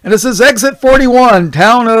 and it says exit 41,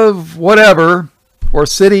 town of whatever, or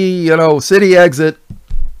city, city exit,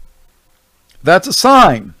 that's a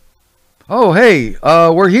sign. Oh, hey,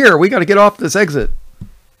 we're here. We got to get off this exit.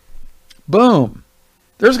 Boom.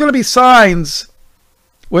 There's going to be signs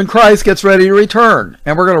when Christ gets ready to return.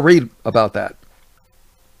 And we're going to read about that.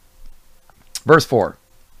 Verse 4.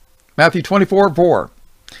 Matthew 24:4.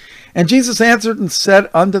 And Jesus answered and said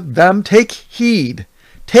unto them, Take heed.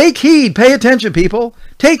 Take heed. Pay attention, people.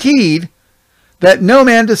 Take heed that no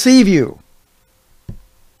man deceive you.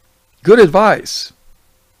 Good advice.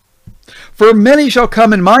 For many shall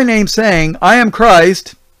come in my name, saying, I am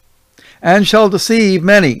Christ, and shall deceive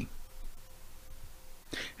many.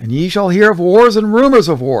 And ye shall hear of wars and rumors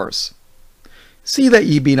of wars. See that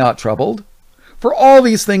ye be not troubled, for all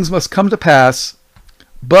these things must come to pass,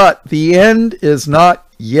 but the end is not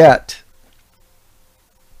yet.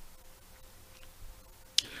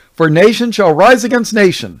 For nation shall rise against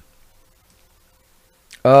nation.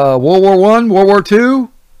 World War I, World War II,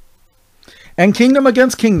 and kingdom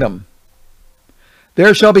against kingdom.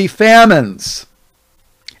 There shall be famines,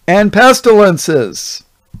 and pestilences,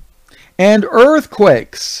 and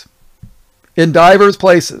earthquakes in divers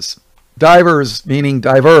places. Divers meaning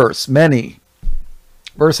diverse, many.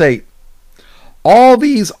 Verse 8. All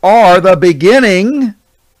these are the beginning.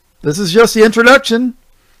 This is just the introduction.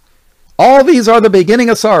 All these are the beginning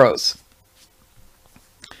of sorrows.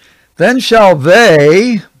 Then shall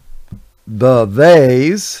they,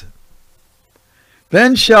 then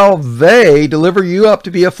shall they deliver you up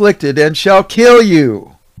to be afflicted, and shall kill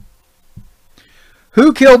you.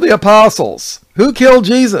 Who killed the apostles? Who killed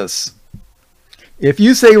Jesus? If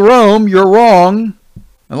you say Rome, you're wrong.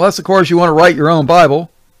 Unless, of course, you want to write your own Bible.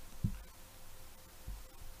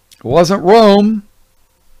 It wasn't Rome.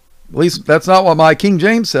 At least that's not what my King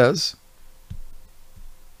James says.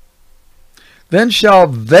 Then shall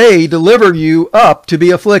they deliver you up to be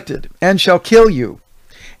afflicted, and shall kill you.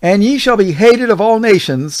 And ye shall be hated of all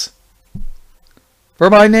nations for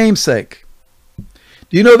my name's sake.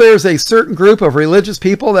 Do you know there's a certain group of religious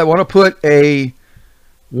people that want to put a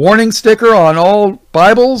warning sticker on all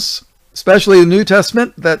Bibles, especially the New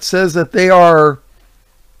Testament, that says that they are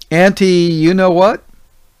anti-you-know-what?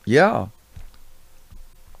 Yeah,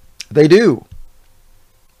 they do.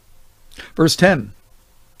 Verse 10.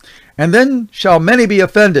 And then shall many be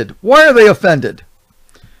offended. Why are they offended?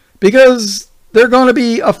 Because they're going to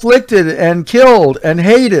be afflicted and killed and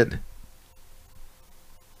hated.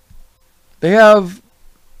 They have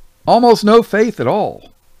almost no faith at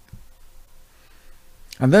all.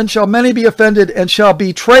 And then shall many be offended, and shall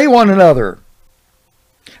betray one another,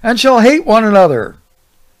 and shall hate one another.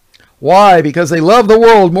 Why? Because they love the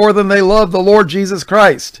world more than they love the Lord Jesus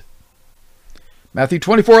Christ. Matthew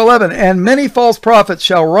 24:11. And many false prophets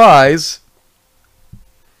shall rise,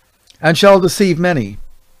 and shall deceive many.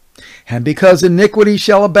 And because iniquity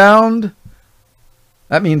shall abound,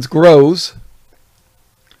 that means grows,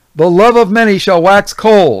 the love of many shall wax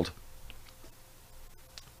cold.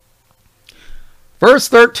 Verse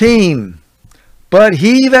 13. But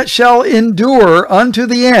he that shall endure unto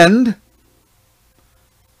the end,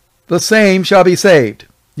 the same shall be saved.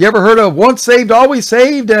 You ever heard of once saved, always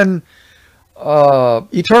saved, and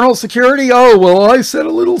eternal security? Oh, well, I said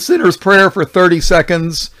a little sinner's prayer for 30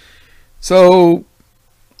 seconds, so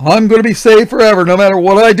I'm going to be saved forever no matter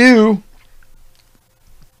what I do.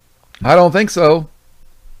 I don't think so.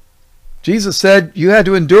 Jesus said you had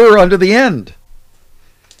to endure unto the end,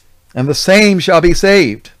 and the same shall be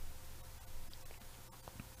saved.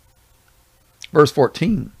 Verse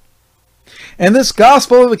 14. And this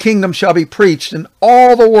gospel of the kingdom shall be preached in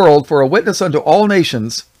all the world for a witness unto all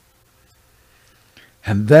nations,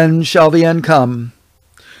 and then shall the end come.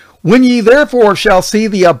 When ye therefore shall see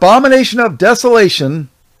the abomination of desolation,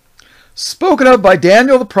 spoken of by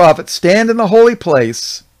Daniel the prophet, stand in the holy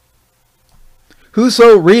place,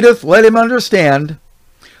 whoso readeth, let him understand.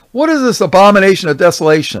 What is this abomination of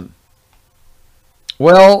desolation?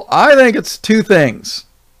 Well, I think it's two things.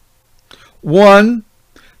 One,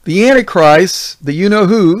 the Antichrist, the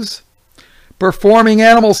you-know-whos, performing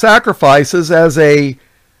animal sacrifices as a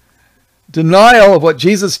denial of what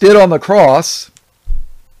Jesus did on the cross,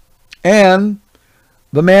 and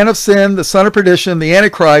the man of sin, the son of perdition, the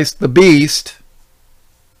Antichrist, the beast,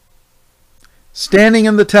 standing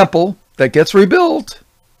in the temple that gets rebuilt.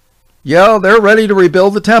 Yeah, they're ready to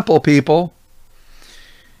rebuild the temple, people.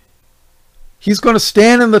 He's going to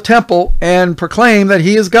stand in the temple and proclaim that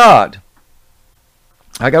he is God.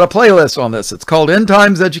 I got a playlist on this. It's called End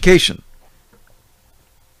Times Education.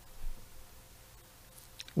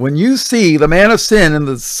 When you see the man of sin and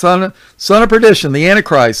the son of perdition, the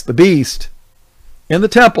Antichrist, the beast, in the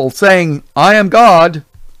temple saying, I am God,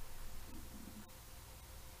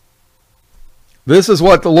 this is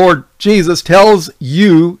what the Lord Jesus tells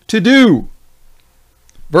you to do.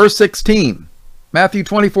 Verse 16. Matthew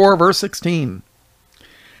 24, verse 16.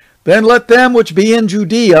 Then let them which be in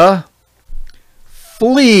Judea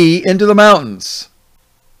flee into the mountains.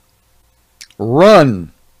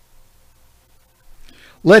 Run.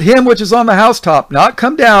 Let him which is on the housetop not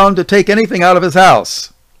come down to take anything out of his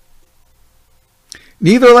house.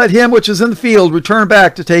 Neither let him which is in the field return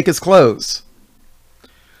back to take his clothes.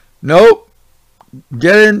 Nope.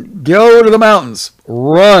 Go to the mountains.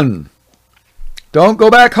 Run. Don't go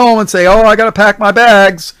back home and say, oh, I got to pack my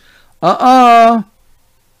bags. Because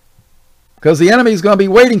the enemy's going to be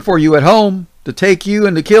waiting for you at home to take you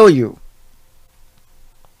and to kill you.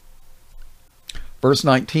 Verse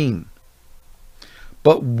 19.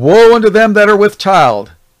 But woe unto them that are with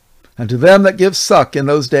child, and to them that give suck in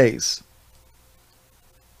those days.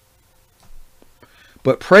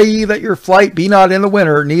 But pray ye that your flight be not in the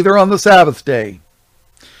winter, neither on the Sabbath day.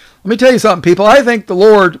 Let me tell you something, people. I think the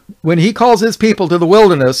Lord, when he calls his people to the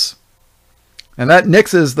wilderness, and that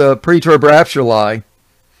nixes the pre-trib rapture lie,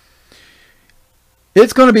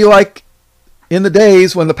 it's going to be like in the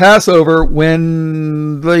days when the Passover,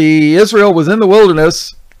 when the Israel was in the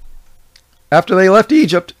wilderness, after they left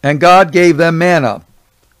Egypt, and God gave them manna.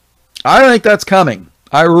 I think that's coming.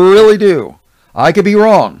 I really do. I could be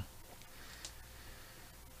wrong.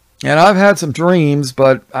 And I've had some dreams,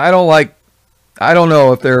 but I don't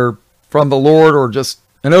know if they're from the Lord or just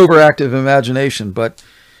an overactive imagination, but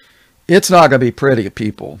it's not going to be pretty,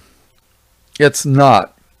 people. It's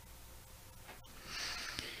not.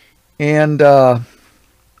 And the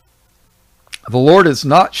Lord is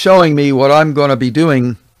not showing me what I'm going to be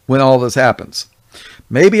doing when all this happens.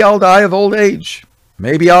 Maybe I'll die of old age.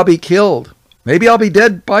 Maybe I'll be killed. Maybe I'll be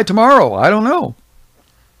dead by tomorrow. I don't know.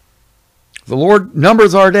 The Lord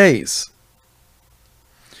numbers our days.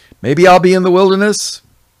 Maybe I'll be in the wilderness.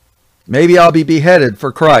 Maybe I'll be beheaded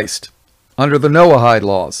for Christ under the Noahide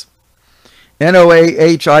laws.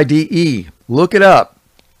 Noahide. Look it up.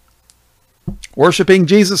 Worshipping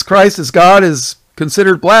Jesus Christ as God is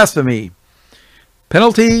considered blasphemy.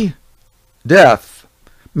 Penalty, death.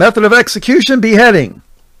 Method of execution, beheading.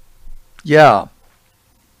 Yeah.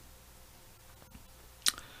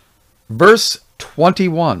 Verse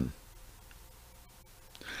 21.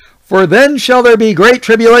 For then shall there be great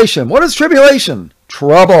tribulation. What is tribulation?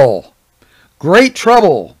 Trouble. Great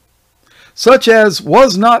trouble. Such as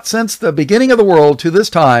was not since the beginning of the world to this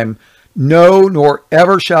time, no, nor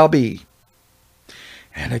ever shall be.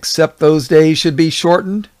 And except those days should be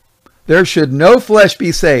shortened, there should no flesh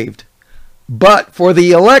be saved. But for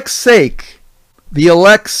the elect's sake,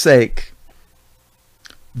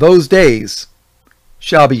 those days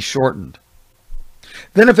shall be shortened.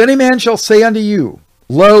 Then if any man shall say unto you,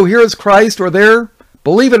 Lo, here is Christ, or there,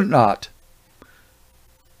 believe it not.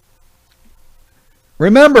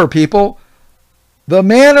 Remember, people, the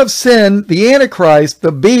man of sin, the Antichrist,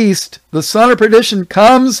 the beast, the son of perdition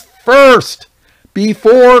comes first,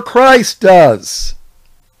 before Christ does.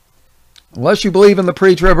 Unless you believe in the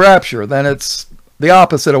pre-trib rapture, then it's the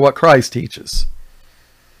opposite of what Christ teaches.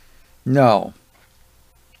 No.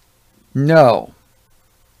 No.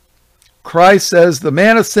 Christ says the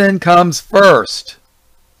man of sin comes first.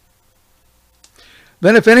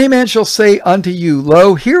 Then if any man shall say unto you,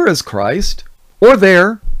 Lo, here is Christ, or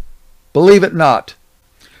there, believe it not.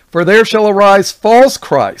 For there shall arise false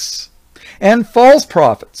Christs, and false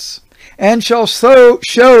prophets, and shall so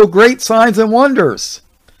show great signs and wonders.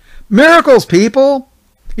 Miracles, people.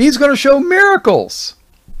 He's going to show miracles.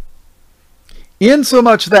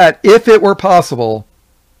 Insomuch that, if it were possible,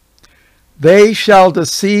 they shall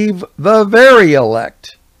deceive the very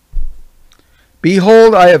elect.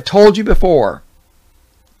 Behold, I have told you before.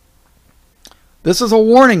 This is a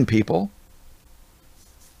warning, people.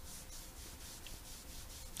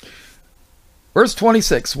 Verse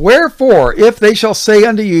 26, Wherefore, if they shall say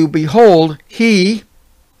unto you, Behold, he,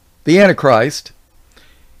 the Antichrist,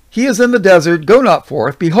 he is in the desert, go not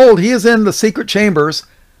forth. Behold, he is in the secret chambers,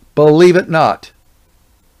 believe it not.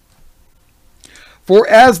 For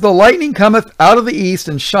as the lightning cometh out of the east,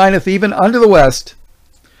 and shineth even unto the west,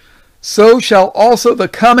 so shall also the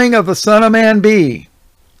coming of the Son of Man be.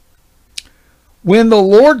 When the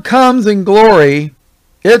Lord comes in glory,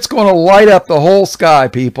 it's going to light up the whole sky,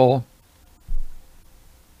 people.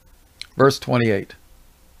 Verse 28.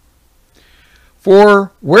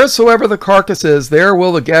 For wheresoever the carcass is, there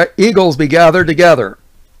will the eagles be gathered together.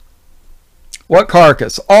 What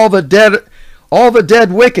carcass? All the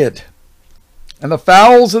dead wicked. And the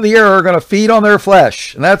fowls of the air are going to feed on their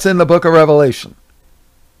flesh. And that's in the book of Revelation.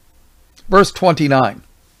 Verse 29.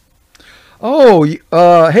 Oh,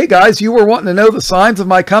 hey guys, you were wanting to know the signs of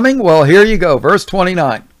my coming? Well, here you go. Verse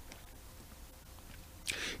 29.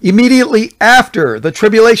 Immediately after the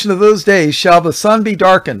tribulation of those days shall the sun be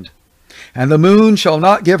darkened, and the moon shall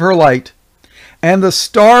not give her light, and the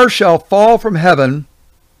stars shall fall from heaven,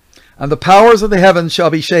 and the powers of the heavens shall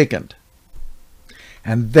be shaken.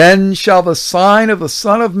 And then shall the sign of the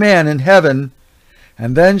Son of Man in heaven,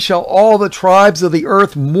 and then shall all the tribes of the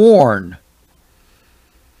earth mourn.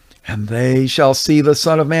 And they shall see the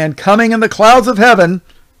Son of Man coming in the clouds of heaven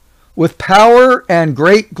with power and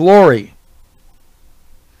great glory.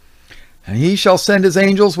 And he shall send his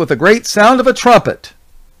angels with a great sound of a trumpet.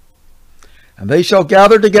 And they shall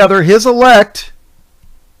gather together his elect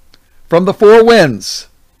from the four winds,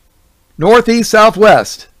 north, east, south,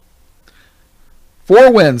 west.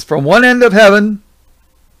 Four winds from one end of heaven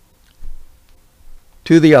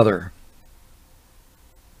to the other.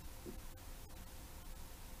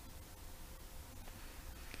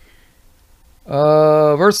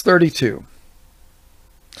 Verse 32.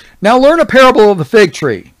 Now learn a parable of the fig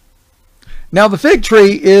tree. Now the fig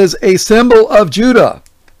tree is a symbol of Judah.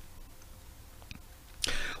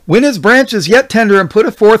 When his branch is yet tender and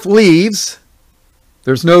putteth forth leaves,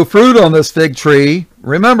 there's no fruit on this fig tree.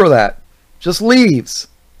 Remember that. Just leaves.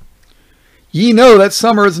 Ye know that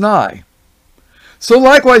summer is nigh. So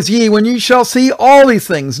likewise ye, when ye shall see all these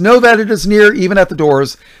things, know that it is near, even at the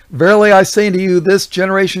doors. Verily I say unto you, this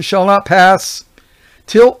generation shall not pass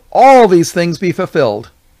till all these things be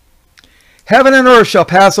fulfilled. Heaven and earth shall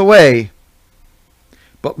pass away,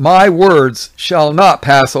 but my words shall not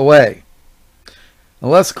pass away.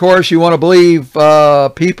 Unless, of course, you want to believe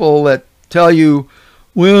people that tell you,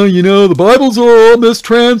 well, you know, the Bibles are all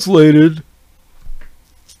mistranslated.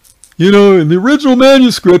 You know, in the original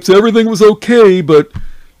manuscripts, everything was okay, but,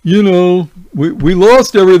 you know, we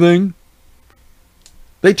lost everything.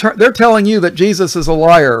 They're telling you that Jesus is a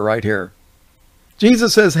liar right here.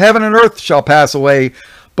 Jesus says, heaven and earth shall pass away,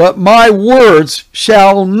 but my words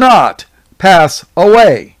shall not pass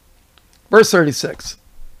away. Verse 36.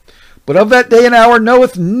 But of that day and hour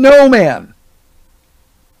knoweth no man.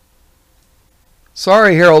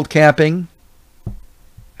 Sorry, Harold Camping.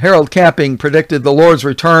 Harold Camping predicted the Lord's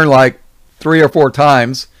return like 3 or 4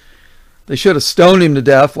 times. They should have stoned him to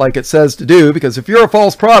death like it says to do, because if you're a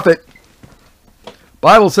false prophet, the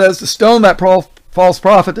Bible says to stone that false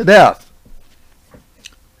prophet to death.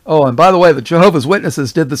 Oh, and by the way, the Jehovah's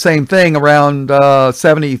Witnesses did the same thing around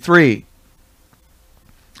 73.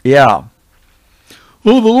 Yeah.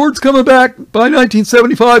 Oh, the Lord's coming back by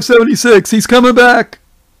 1975, 76. He's coming back.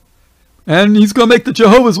 And he's going to make the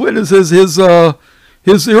Jehovah's Witnesses his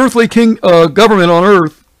earthly government on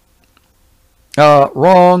earth.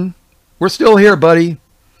 Wrong. We're still here, buddy.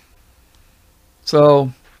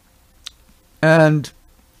 So, and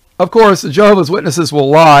of course, the Jehovah's Witnesses will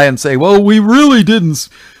lie and say, well, we really didn't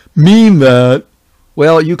mean that.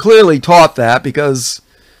 Well, you clearly taught that, because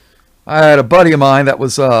I had a buddy of mine that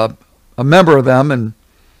was a member of them, and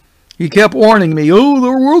he kept warning me, oh,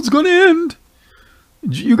 the world's going to end.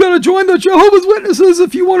 You got to join the Jehovah's Witnesses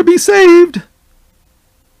if you want to be saved.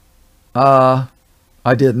 I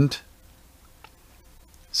didn't.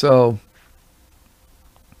 So,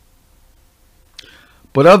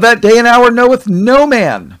 but of that day and hour knoweth no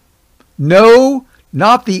man, no,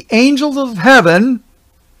 not the angels of heaven.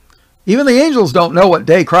 Even the angels don't know what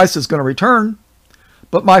day Christ is going to return,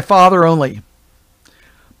 but my Father only.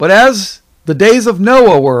 But as the days of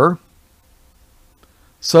Noah were,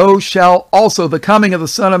 so shall also the coming of the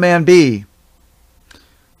Son of Man be.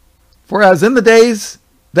 For as in the days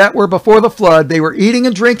that were before the flood, they were eating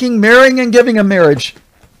and drinking, marrying and giving in marriage,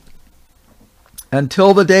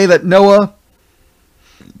 until the day that Noah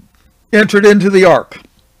entered into the ark.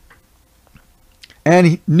 And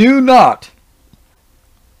he knew not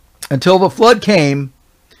until the flood came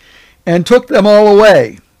and took them all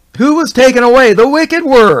away. Who was taken away? The wicked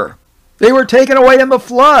were. They were taken away in the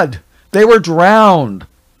flood. They were drowned.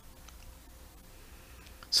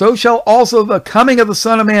 So shall also the coming of the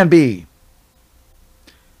Son of Man be.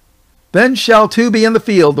 Then shall two be in the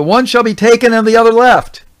field, the one shall be taken and the other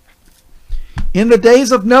left. In the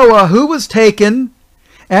days of Noah, who was taken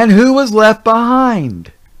and who was left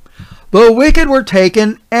behind? The wicked were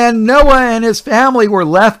taken, and Noah and his family were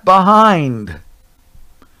left behind.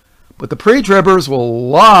 But the pre-tribbers will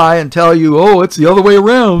lie and tell you, oh, it's the other way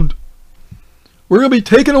around. We're going to be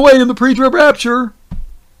taken away in the pre-trib rapture,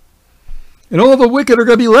 and all the wicked are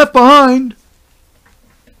going to be left behind.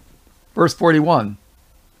 Verse 41.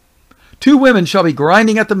 Two women shall be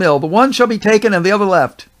grinding at the mill. The one shall be taken and the other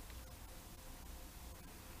left.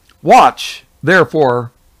 Watch,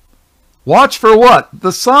 therefore. Watch for what?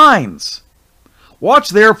 The signs. Watch,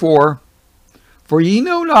 therefore, for ye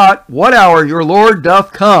know not what hour your Lord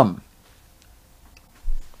doth come.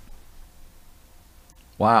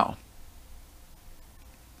 Wow.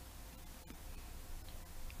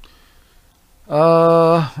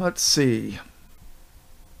 Let's see.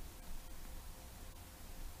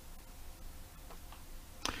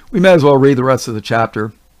 We may as well read the rest of the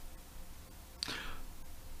chapter.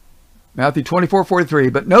 Matthew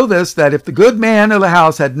 24:43. But know this, that if the good man of the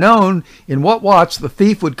house had known in what watch the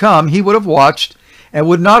thief would come, he would have watched and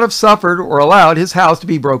would not have suffered or allowed his house to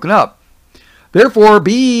be broken up. Therefore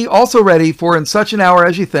be ye also ready, for in such an hour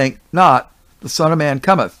as ye think not, the Son of Man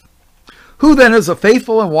cometh. Who then is a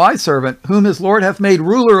faithful and wise servant, whom his Lord hath made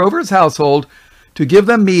ruler over his household, to give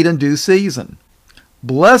them meat in due season?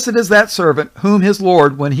 Blessed is that servant, whom his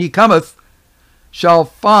Lord, when he cometh, shall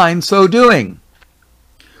find so doing.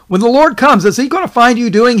 When the Lord comes, is he going to find you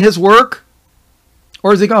doing his work?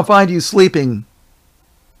 Or is he going to find you sleeping?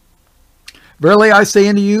 Verily I say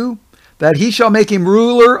unto you, that he shall make him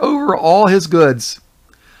ruler over all his goods.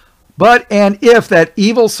 But and if that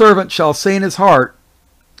evil servant shall say in his heart,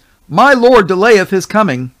 my Lord delayeth his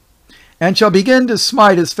coming, and shall begin to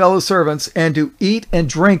smite his fellow servants, and to eat and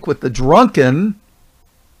drink with the drunken,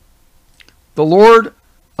 the Lord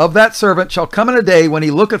of that servant shall come in a day when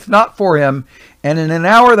he looketh not for him, and in an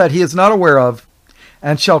hour that he is not aware of,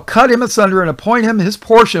 and shall cut him asunder, and appoint him his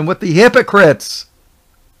portion with the hypocrites.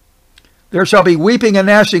 There shall be weeping and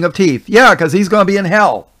gnashing of teeth. Yeah, because he's going to be in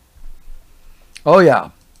hell. Oh,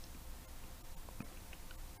 yeah.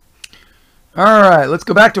 All right, let's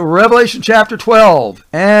go back to Revelation chapter 12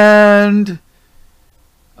 and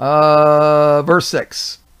verse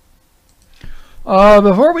 6.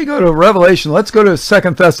 Before we go to Revelation, let's go to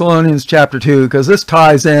 2 Thessalonians chapter 2, because this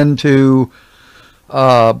ties into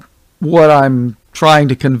what I'm trying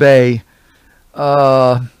to convey.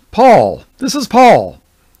 Paul. This is Paul.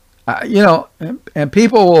 And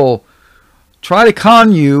people will try to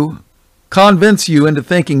convince you into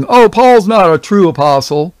thinking, oh, Paul's not a true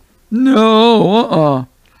apostle. No,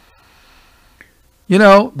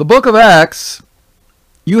 the book of Acts,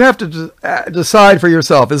 you have to decide for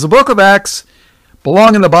yourself. Is the book of Acts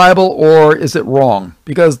belong in the Bible, or is it wrong?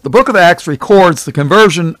 Because the book of Acts records the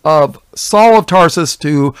conversion of Saul of Tarsus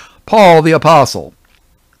to Paul the apostle,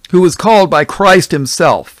 who was called by Christ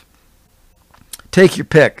himself. Take your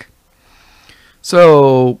pick.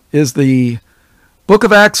 So, is the book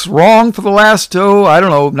of Acts wrong for the last,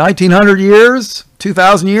 1900 years?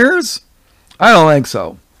 2,000 years? I don't think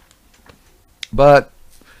so. But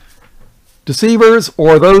deceivers,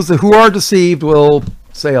 or those who are deceived, will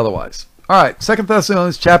say otherwise. All right, 2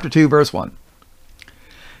 Thessalonians chapter 2, verse 1.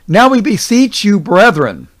 Now we beseech you,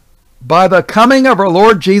 brethren, by the coming of our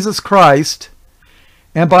Lord Jesus Christ,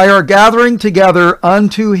 and by our gathering together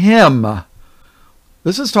unto him.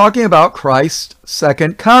 This is talking about Christ's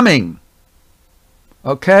second coming.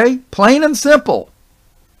 Okay? Plain and simple.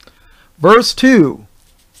 Verse 2.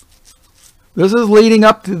 This is leading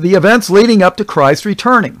up to the events leading up to Christ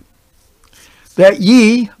returning. That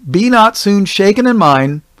ye be not soon shaken in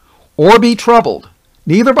mind, or be troubled,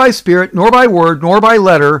 neither by spirit, nor by word, nor by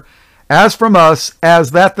letter, as from us,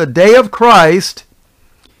 as that the day of Christ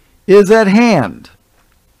is at hand.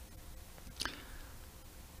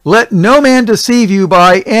 Let no man deceive you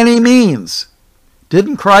by any means.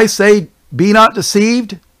 Didn't Christ say, be not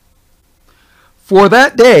deceived? For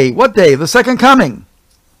that day, what day? The second coming.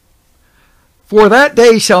 For that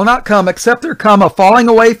day shall not come, except there come a falling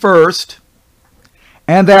away first,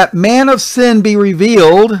 and that man of sin be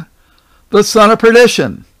revealed, the son of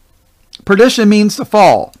perdition. Perdition means to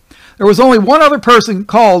fall. There was only one other person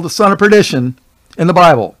called the son of perdition in the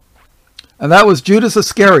Bible, and that was Judas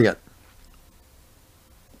Iscariot.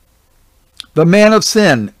 The man of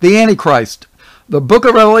sin, the Antichrist. The book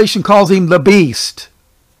of Revelation calls him the beast.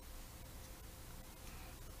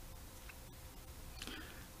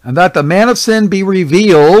 And that the man of sin be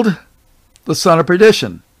revealed, the son of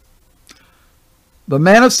perdition. The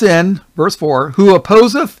man of sin, verse 4, who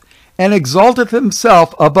opposeth and exalteth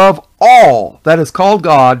himself above all that is called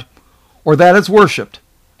God, or that is worshipped,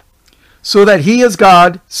 so that he is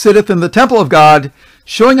God, sitteth in the temple of God,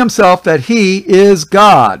 showing himself that he is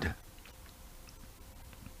God.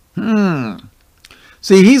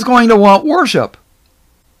 See, he's going to want worship.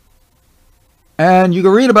 And you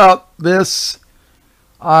can read about this,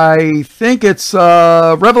 I think it's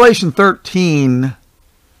Revelation 13.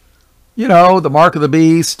 You know, the mark of the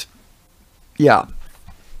beast. Yeah.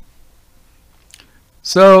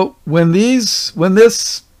 So when this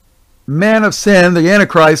man of sin, the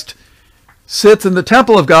Antichrist, sits in the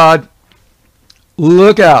temple of God,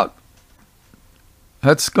 look out.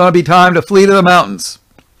 That's going to be time to flee to the mountains,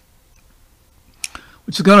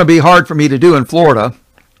 which is going to be hard for me to do in Florida.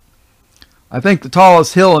 I think the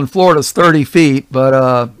tallest hill in Florida is 30 feet,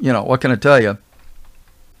 but, you know, what can I tell you?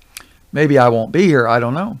 Maybe I won't be here. I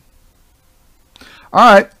don't know.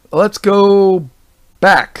 All right, let's go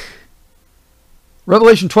back.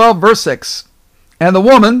 Revelation 12, verse 6. And the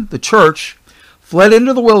woman, the church, fled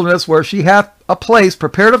into the wilderness, where she hath a place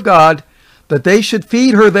prepared of God, that they should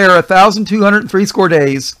feed her there 1,260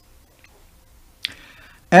 days.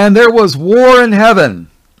 And there was war in heaven.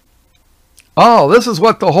 Oh, this is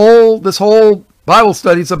what this whole Bible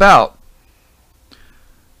study is about.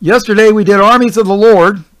 Yesterday we did Armies of the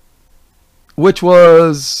Lord, which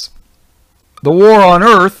was the war on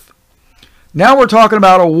earth. Now we're talking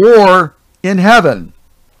about a war in heaven.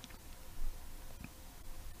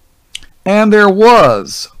 And there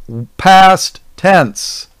was, past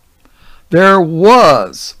tense, there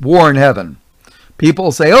was war in heaven.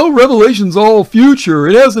 People say, oh, Revelation's all future.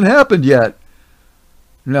 It hasn't happened yet.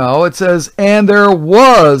 No, it says, and there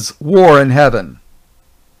was war in heaven.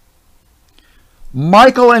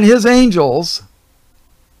 Michael and his angels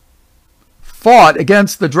fought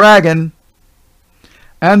against the dragon,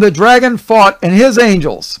 and the dragon fought and his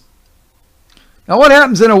angels. Now, what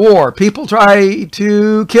happens in a war? People try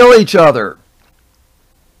to kill each other.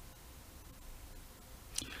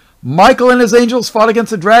 Michael and his angels fought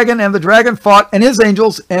against the dragon, and the dragon fought and his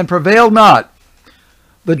angels, and prevailed not.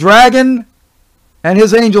 The dragon and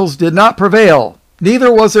his angels did not prevail,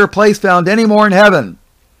 neither was their place found any more in heaven.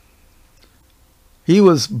 He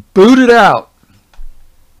was booted out.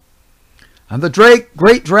 And the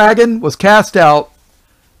great dragon was cast out.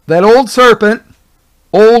 That old serpent,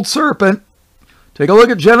 take a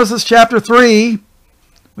look at Genesis chapter 3,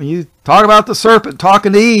 when you talk about the serpent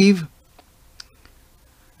talking to Eve.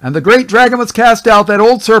 And the great dragon was cast out, that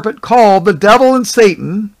old serpent called the devil and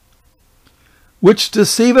Satan, which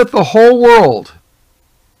deceiveth the whole world.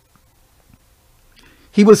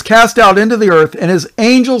 He was cast out into the earth, and his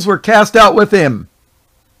angels were cast out with him.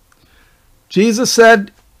 Jesus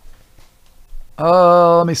said,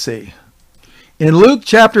 let me see. In Luke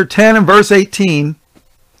chapter 10 and verse 18,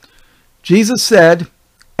 Jesus said,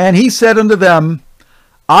 and he said unto them,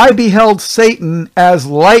 I beheld Satan as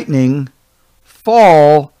lightning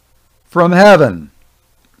fall from heaven.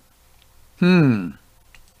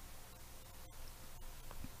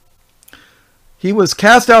 He was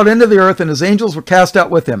cast out into the earth, and his angels were cast out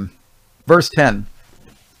with him. Verse 10,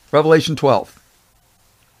 Revelation 12.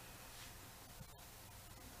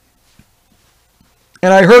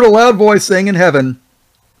 And I heard a loud voice saying in heaven,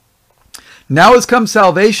 now is come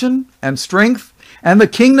salvation and strength and the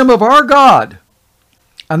kingdom of our God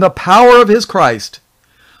and the power of his Christ.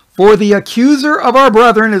 For the accuser of our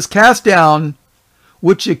brethren is cast down,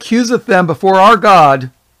 which accuseth them before our God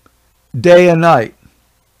day and night.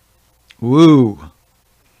 Woo.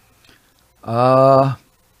 Wow.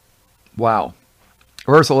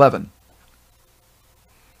 Verse 11.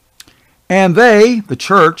 And they, the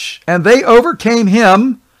church, and they overcame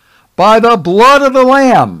him by the blood of the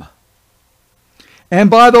Lamb, and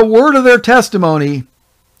by the word of their testimony,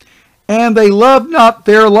 and they loved not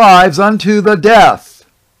their lives unto the death.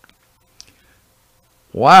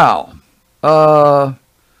 Wow.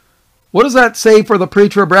 What does that say for the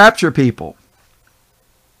pre-trib rapture people?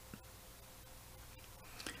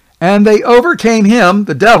 And they overcame him,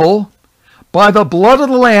 the devil, by the blood of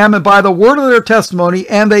the Lamb and by the word of their testimony,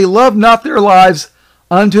 and they loved not their lives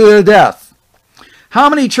unto their death. How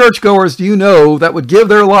many churchgoers do you know that would give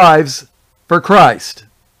their lives for Christ?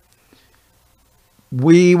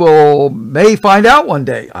 We may find out one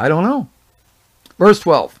day. I don't know. Verse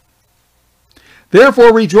 12.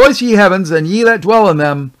 Therefore rejoice, ye heavens, and ye that dwell in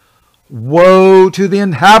them. Woe to the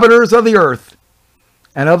inhabitants of the earth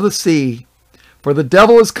and of the sea, for the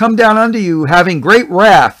devil is come down unto you, having great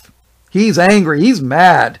wrath. He's angry, he's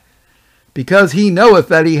mad, because he knoweth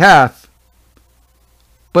that he hath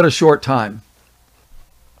but a short time.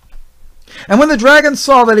 And when the dragon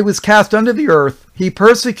saw that he was cast unto the earth, he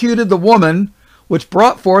persecuted the woman which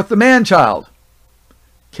brought forth the man-child.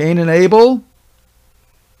 Cain and Abel,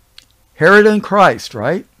 Herod and Christ,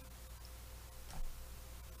 right?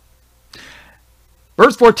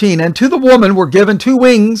 Verse 14, and to the woman were given 2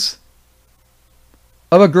 wings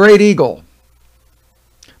of a great eagle,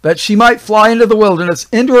 that she might fly into the wilderness,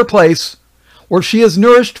 into her place, where she is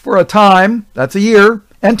nourished for a time, that's a year,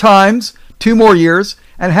 and times, 2 more years,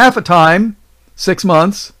 and half a time, 6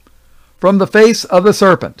 months, from the face of the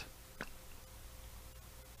serpent.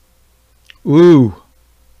 Ooh.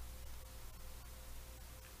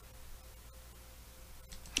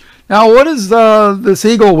 Now, what is this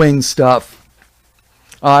eagle wing stuff?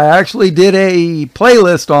 I actually did a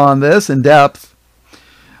playlist on this in depth.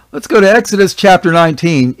 Let's go to Exodus chapter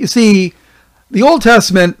 19. You see, the Old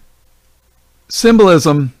Testament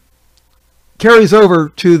symbolism carries over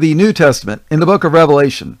to the New Testament in the book of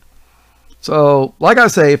Revelation. So, like I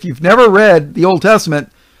say, if you've never read the Old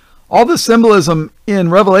Testament, all the symbolism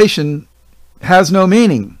in Revelation has no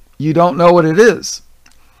meaning. You don't know what it is.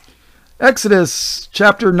 Exodus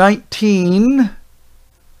chapter 19.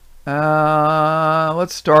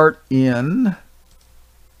 Let's start in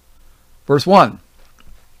verse 1.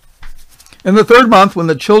 In the 3rd month, when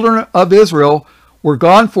the children of Israel were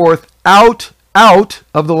gone forth out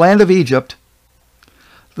of the land of Egypt,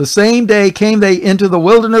 the same day came they into the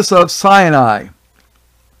wilderness of Sinai.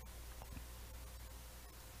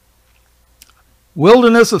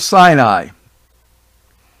 Wilderness of Sinai.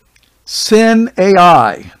 Sin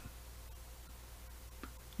AI.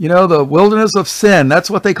 You know, the wilderness of sin. That's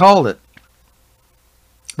what they called it.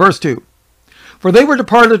 Verse 2. For they were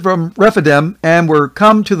departed from Rephidim, and were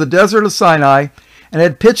come to the desert of Sinai, and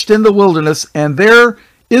had pitched in the wilderness, and there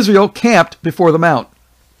Israel camped before the mount.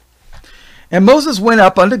 And Moses went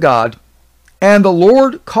up unto God, and the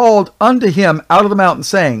Lord called unto him out of the mountain,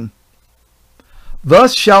 saying,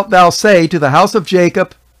 Thus shalt thou say to the house of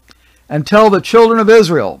Jacob, and tell the children of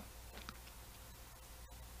Israel,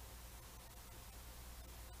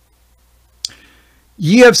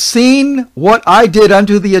 Ye have seen what I did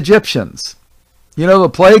unto the Egyptians. You know, the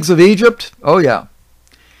plagues of Egypt? Oh, yeah.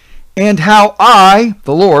 And how I,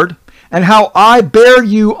 the Lord, and how I bear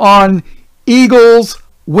you on eagle's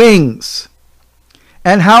wings.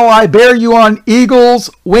 And how I bear you on eagle's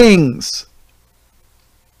wings.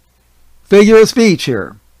 Figure of speech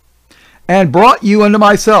here. And brought you unto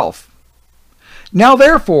myself. Now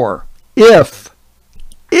therefore, if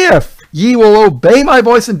ye will obey my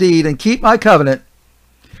voice indeed, and keep my covenant,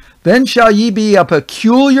 then shall ye be a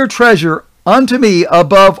peculiar treasure unto me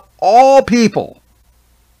above all people,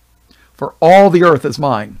 for all the earth is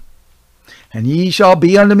mine. And ye shall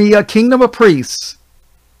be unto me a kingdom of priests,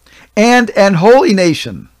 and an holy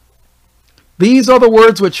nation. These are the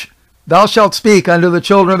words which thou shalt speak unto the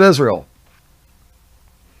children of Israel.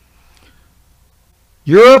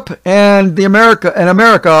 Europe and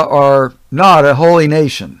America are not a holy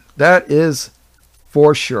nation. That is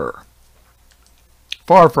for sure.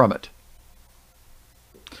 Far from it.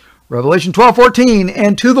 Revelation 12:14,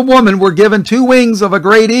 and to the woman were given 2 wings of a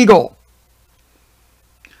great eagle,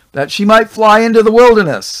 that she might fly into the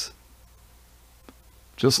wilderness,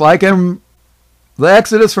 just like in the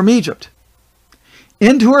Exodus from Egypt,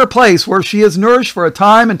 into her place where she is nourished for a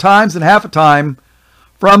time and times and half a time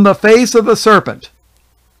from the face of the serpent.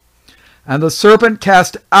 And the serpent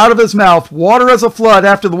cast out of his mouth water as a flood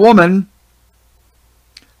after the woman,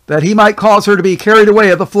 that he might cause her to be carried away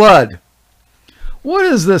of the flood. What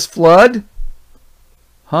is this flood?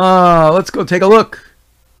 Let's go take a look.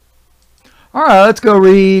 All right, let's go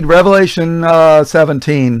read Revelation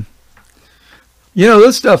 17. You know,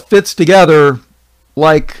 this stuff fits together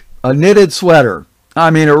like a knitted sweater.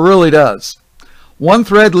 I mean, it really does. One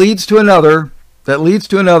thread leads to another, that leads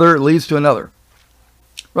to another, it leads to another.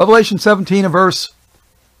 Revelation 17 and verse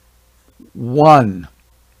 1.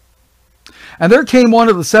 And there came one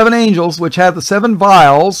of the seven angels which had the seven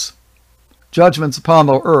vials, judgments upon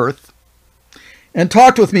the earth, and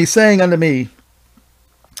talked with me, saying unto me,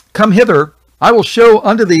 Come hither, I will show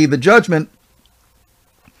unto thee the judgment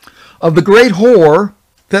of the great whore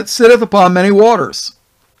that sitteth upon many waters,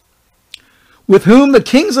 with whom the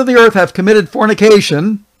kings of the earth have committed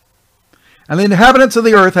fornication, and the inhabitants of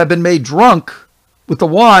the earth have been made drunk with the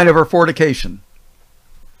wine of her fornication.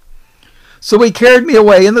 So he carried me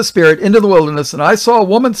away in the spirit into the wilderness, and I saw a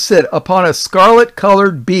woman sit upon a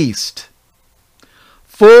scarlet-colored beast,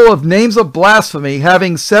 full of names of blasphemy,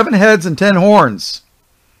 having 7 heads and 10 horns.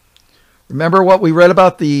 Remember what we read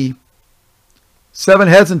about the 7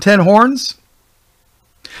 heads and 10 horns?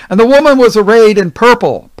 And the woman was arrayed in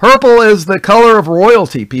purple. Purple is the color of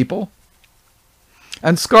royalty, people.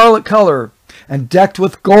 And scarlet color, and decked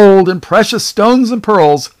with gold and precious stones and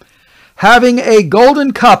pearls, having a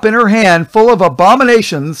golden cup in her hand full of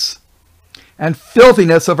abominations and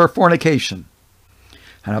filthiness of her fornication.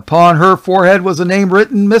 And upon her forehead was a name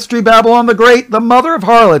written, Mystery Babylon the Great, the mother of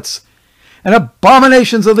harlots and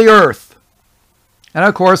abominations of the earth. And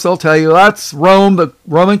of course they'll tell you that's Rome, the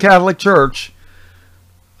Roman Catholic Church.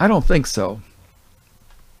 I don't think so.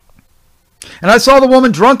 And I saw the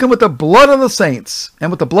woman drunken with the blood of the saints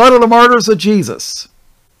and with the blood of the martyrs of Jesus.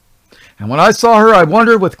 And when I saw her, I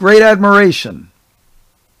wondered with great admiration.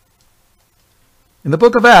 In the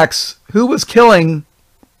book of Acts, who was killing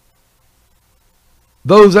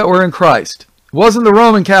those that were in Christ? It wasn't the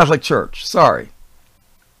Roman Catholic Church. Sorry.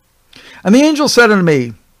 And the angel said unto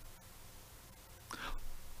me,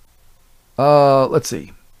 let's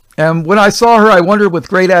see. And when I saw her, I wondered with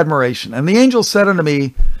great admiration. And the angel said unto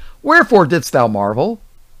me, Wherefore didst thou marvel?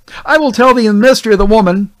 I will tell thee the mystery of the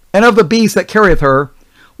woman and of the beast that carrieth her,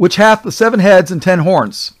 which hath the 7 heads and 10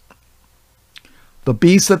 horns. The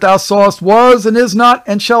beast that thou sawest was and is not,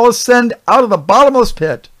 and shall ascend out of the bottomless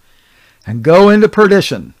pit, and go into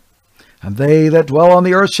perdition. And they that dwell on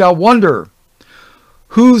the earth shall wonder,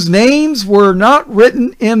 whose names were not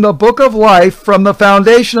written in the book of life from the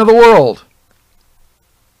foundation of the world.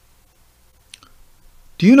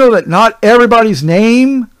 Do you know that not everybody's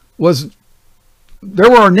name was...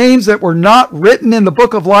 There were names that were not written in the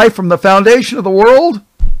book of life from the foundation of the world?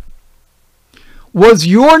 Was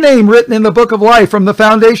your name written in the book of life from the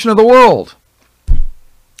foundation of the world?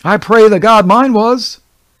 I pray to God mine was.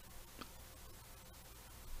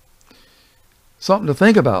 Something to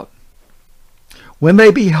think about. When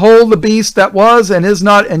they behold the beast that was and is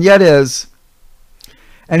not and yet is.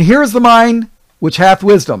 And here is the mind which hath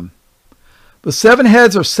wisdom. The 7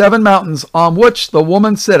 heads are 7 mountains on which the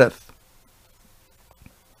woman sitteth.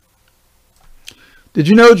 Did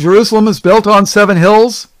you know Jerusalem is built on 7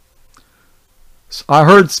 hills? I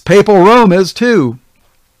heard Papal Rome is too.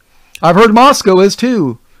 I've heard Moscow is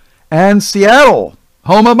too. And Seattle,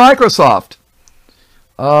 home of Microsoft.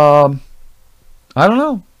 I don't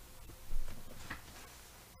know.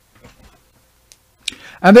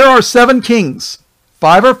 And there are 7 kings.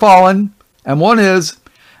 5 are fallen, and 1 is,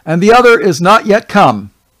 and the other is not yet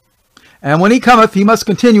come. And when he cometh, he must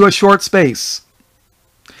continue a short space.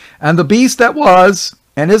 And the beast that was,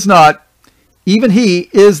 and is not, even he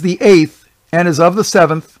is the 8th, and is of the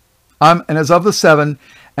 7th, and is of the 7,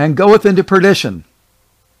 and goeth into perdition.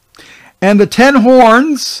 And the 10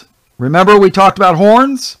 horns, remember we talked about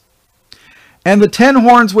horns? And the 10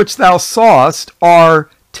 horns which thou sawest are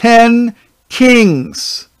 10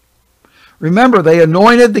 kings. Remember, they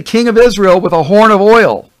anointed the king of Israel with a horn of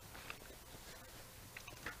oil.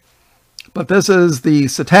 But this is the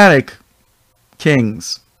satanic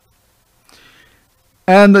kings.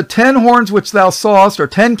 And the 10 horns which thou sawest are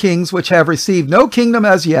 10 kings which have received no kingdom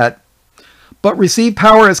as yet, but receive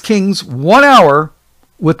power as kings 1 hour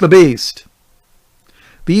with the beast.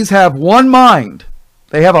 These have one mind.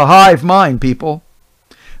 They have a hive mind, people.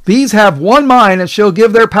 These have one mind and shall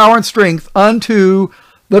give their power and strength unto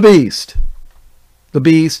the beast. The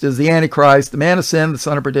beast is the Antichrist, the man of sin, the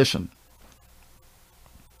son of perdition.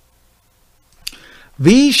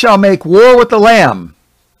 These shall make war with the Lamb,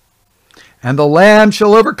 and the Lamb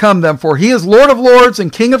shall overcome them, for he is Lord of lords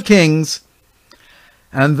and King of kings,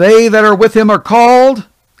 and they that are with him are called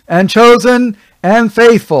and chosen and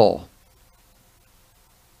faithful.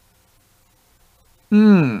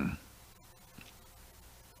 And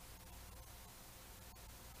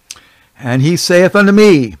he saith unto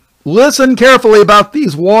me, listen carefully about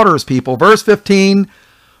these waters, people. Verse 15,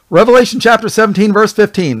 Revelation chapter 17, verse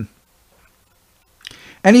 15.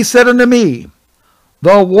 And he said unto me,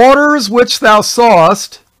 the waters which thou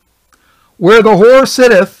sawest, where the whore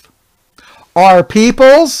sitteth, are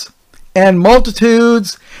peoples and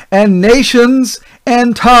multitudes and nations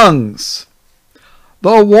and tongues.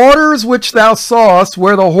 The waters which thou sawest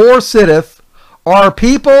where the whore sitteth are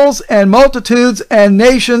peoples and multitudes and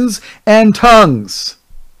nations and tongues.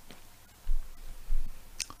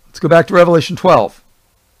 Let's go back to Revelation 12,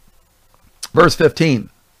 verse 15.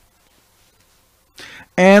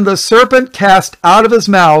 And the serpent cast out of his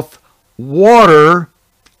mouth water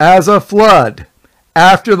as a flood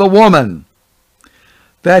after the woman,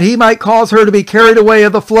 that he might cause her to be carried away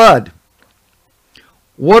of the flood.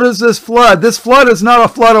 What is this flood? This flood is not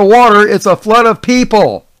a flood of water, it's a flood of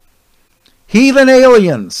people. Heathen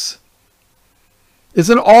aliens.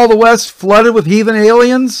 Isn't all the West flooded with heathen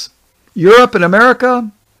aliens? Europe and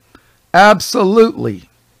America? Absolutely.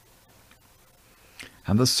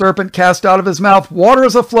 And the serpent cast out of his mouth water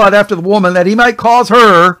as a flood after the woman, that he might cause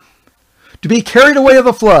her to be carried away of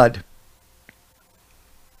the flood.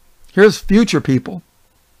 Here's future people.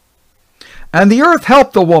 And the earth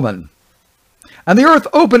helped the woman. And the earth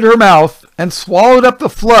opened her mouth and swallowed up the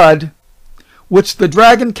flood which the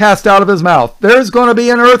dragon cast out of his mouth. There's going to be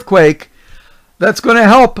an earthquake that's going to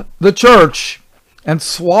help the church and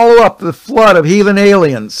swallow up the flood of heathen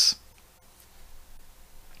aliens.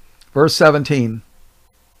 Verse 17.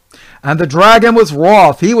 And the dragon was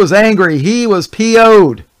wroth. He was angry. He was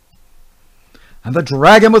PO'd. And the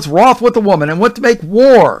dragon was wroth with the woman and went to make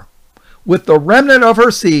war with the remnant of her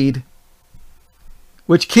seed,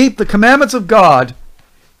 which keep the commandments of God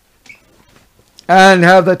and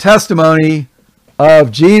have the testimony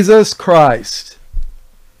of Jesus Christ.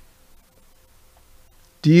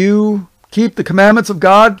 Do you keep the commandments of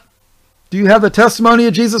God? Do you have the testimony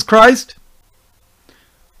of Jesus Christ?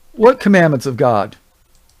 What commandments of God?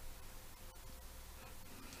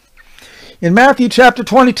 In Matthew chapter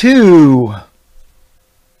 22,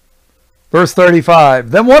 verse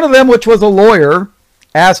 35, then one of them, which was a lawyer,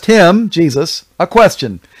 asked him, Jesus, a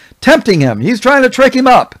question, tempting him. He's trying to trick him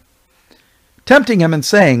up. Tempting him and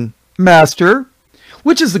saying, Master,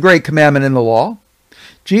 which is the great commandment in the law?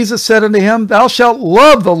 Jesus said unto him, Thou shalt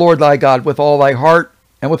love the Lord thy God with all thy heart,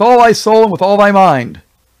 and with all thy soul, and with all thy mind.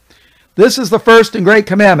 This is the first and great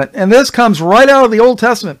commandment. And this comes right out of the Old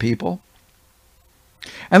Testament, people.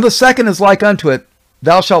 And the second is like unto it,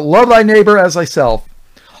 Thou shalt love thy neighbor as thyself.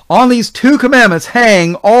 On these two commandments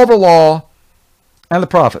hang all the law and the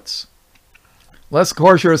prophets. Unless, of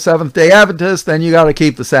course, you're a Seventh-day Adventist, then you got to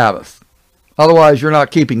keep the Sabbath. Otherwise, you're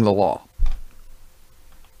not keeping the law.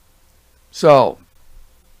 So,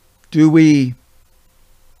 do we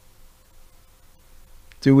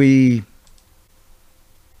have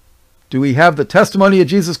the testimony of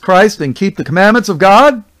Jesus Christ and keep the commandments of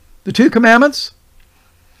God? The two commandments?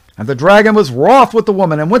 And the dragon was wroth with the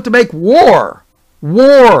woman and went to make war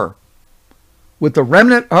with the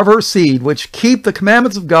remnant of her seed, which keep the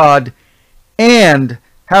commandments of God and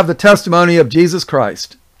have the testimony of Jesus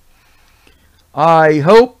Christ. I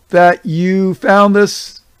hope that you found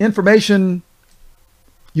this information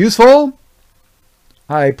useful.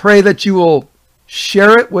 I pray that you will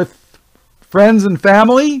share it with friends and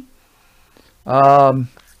family. And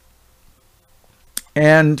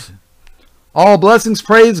all blessings,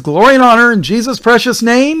 praise, glory, and honor in Jesus' precious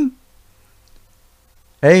name.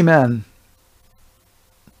 Amen.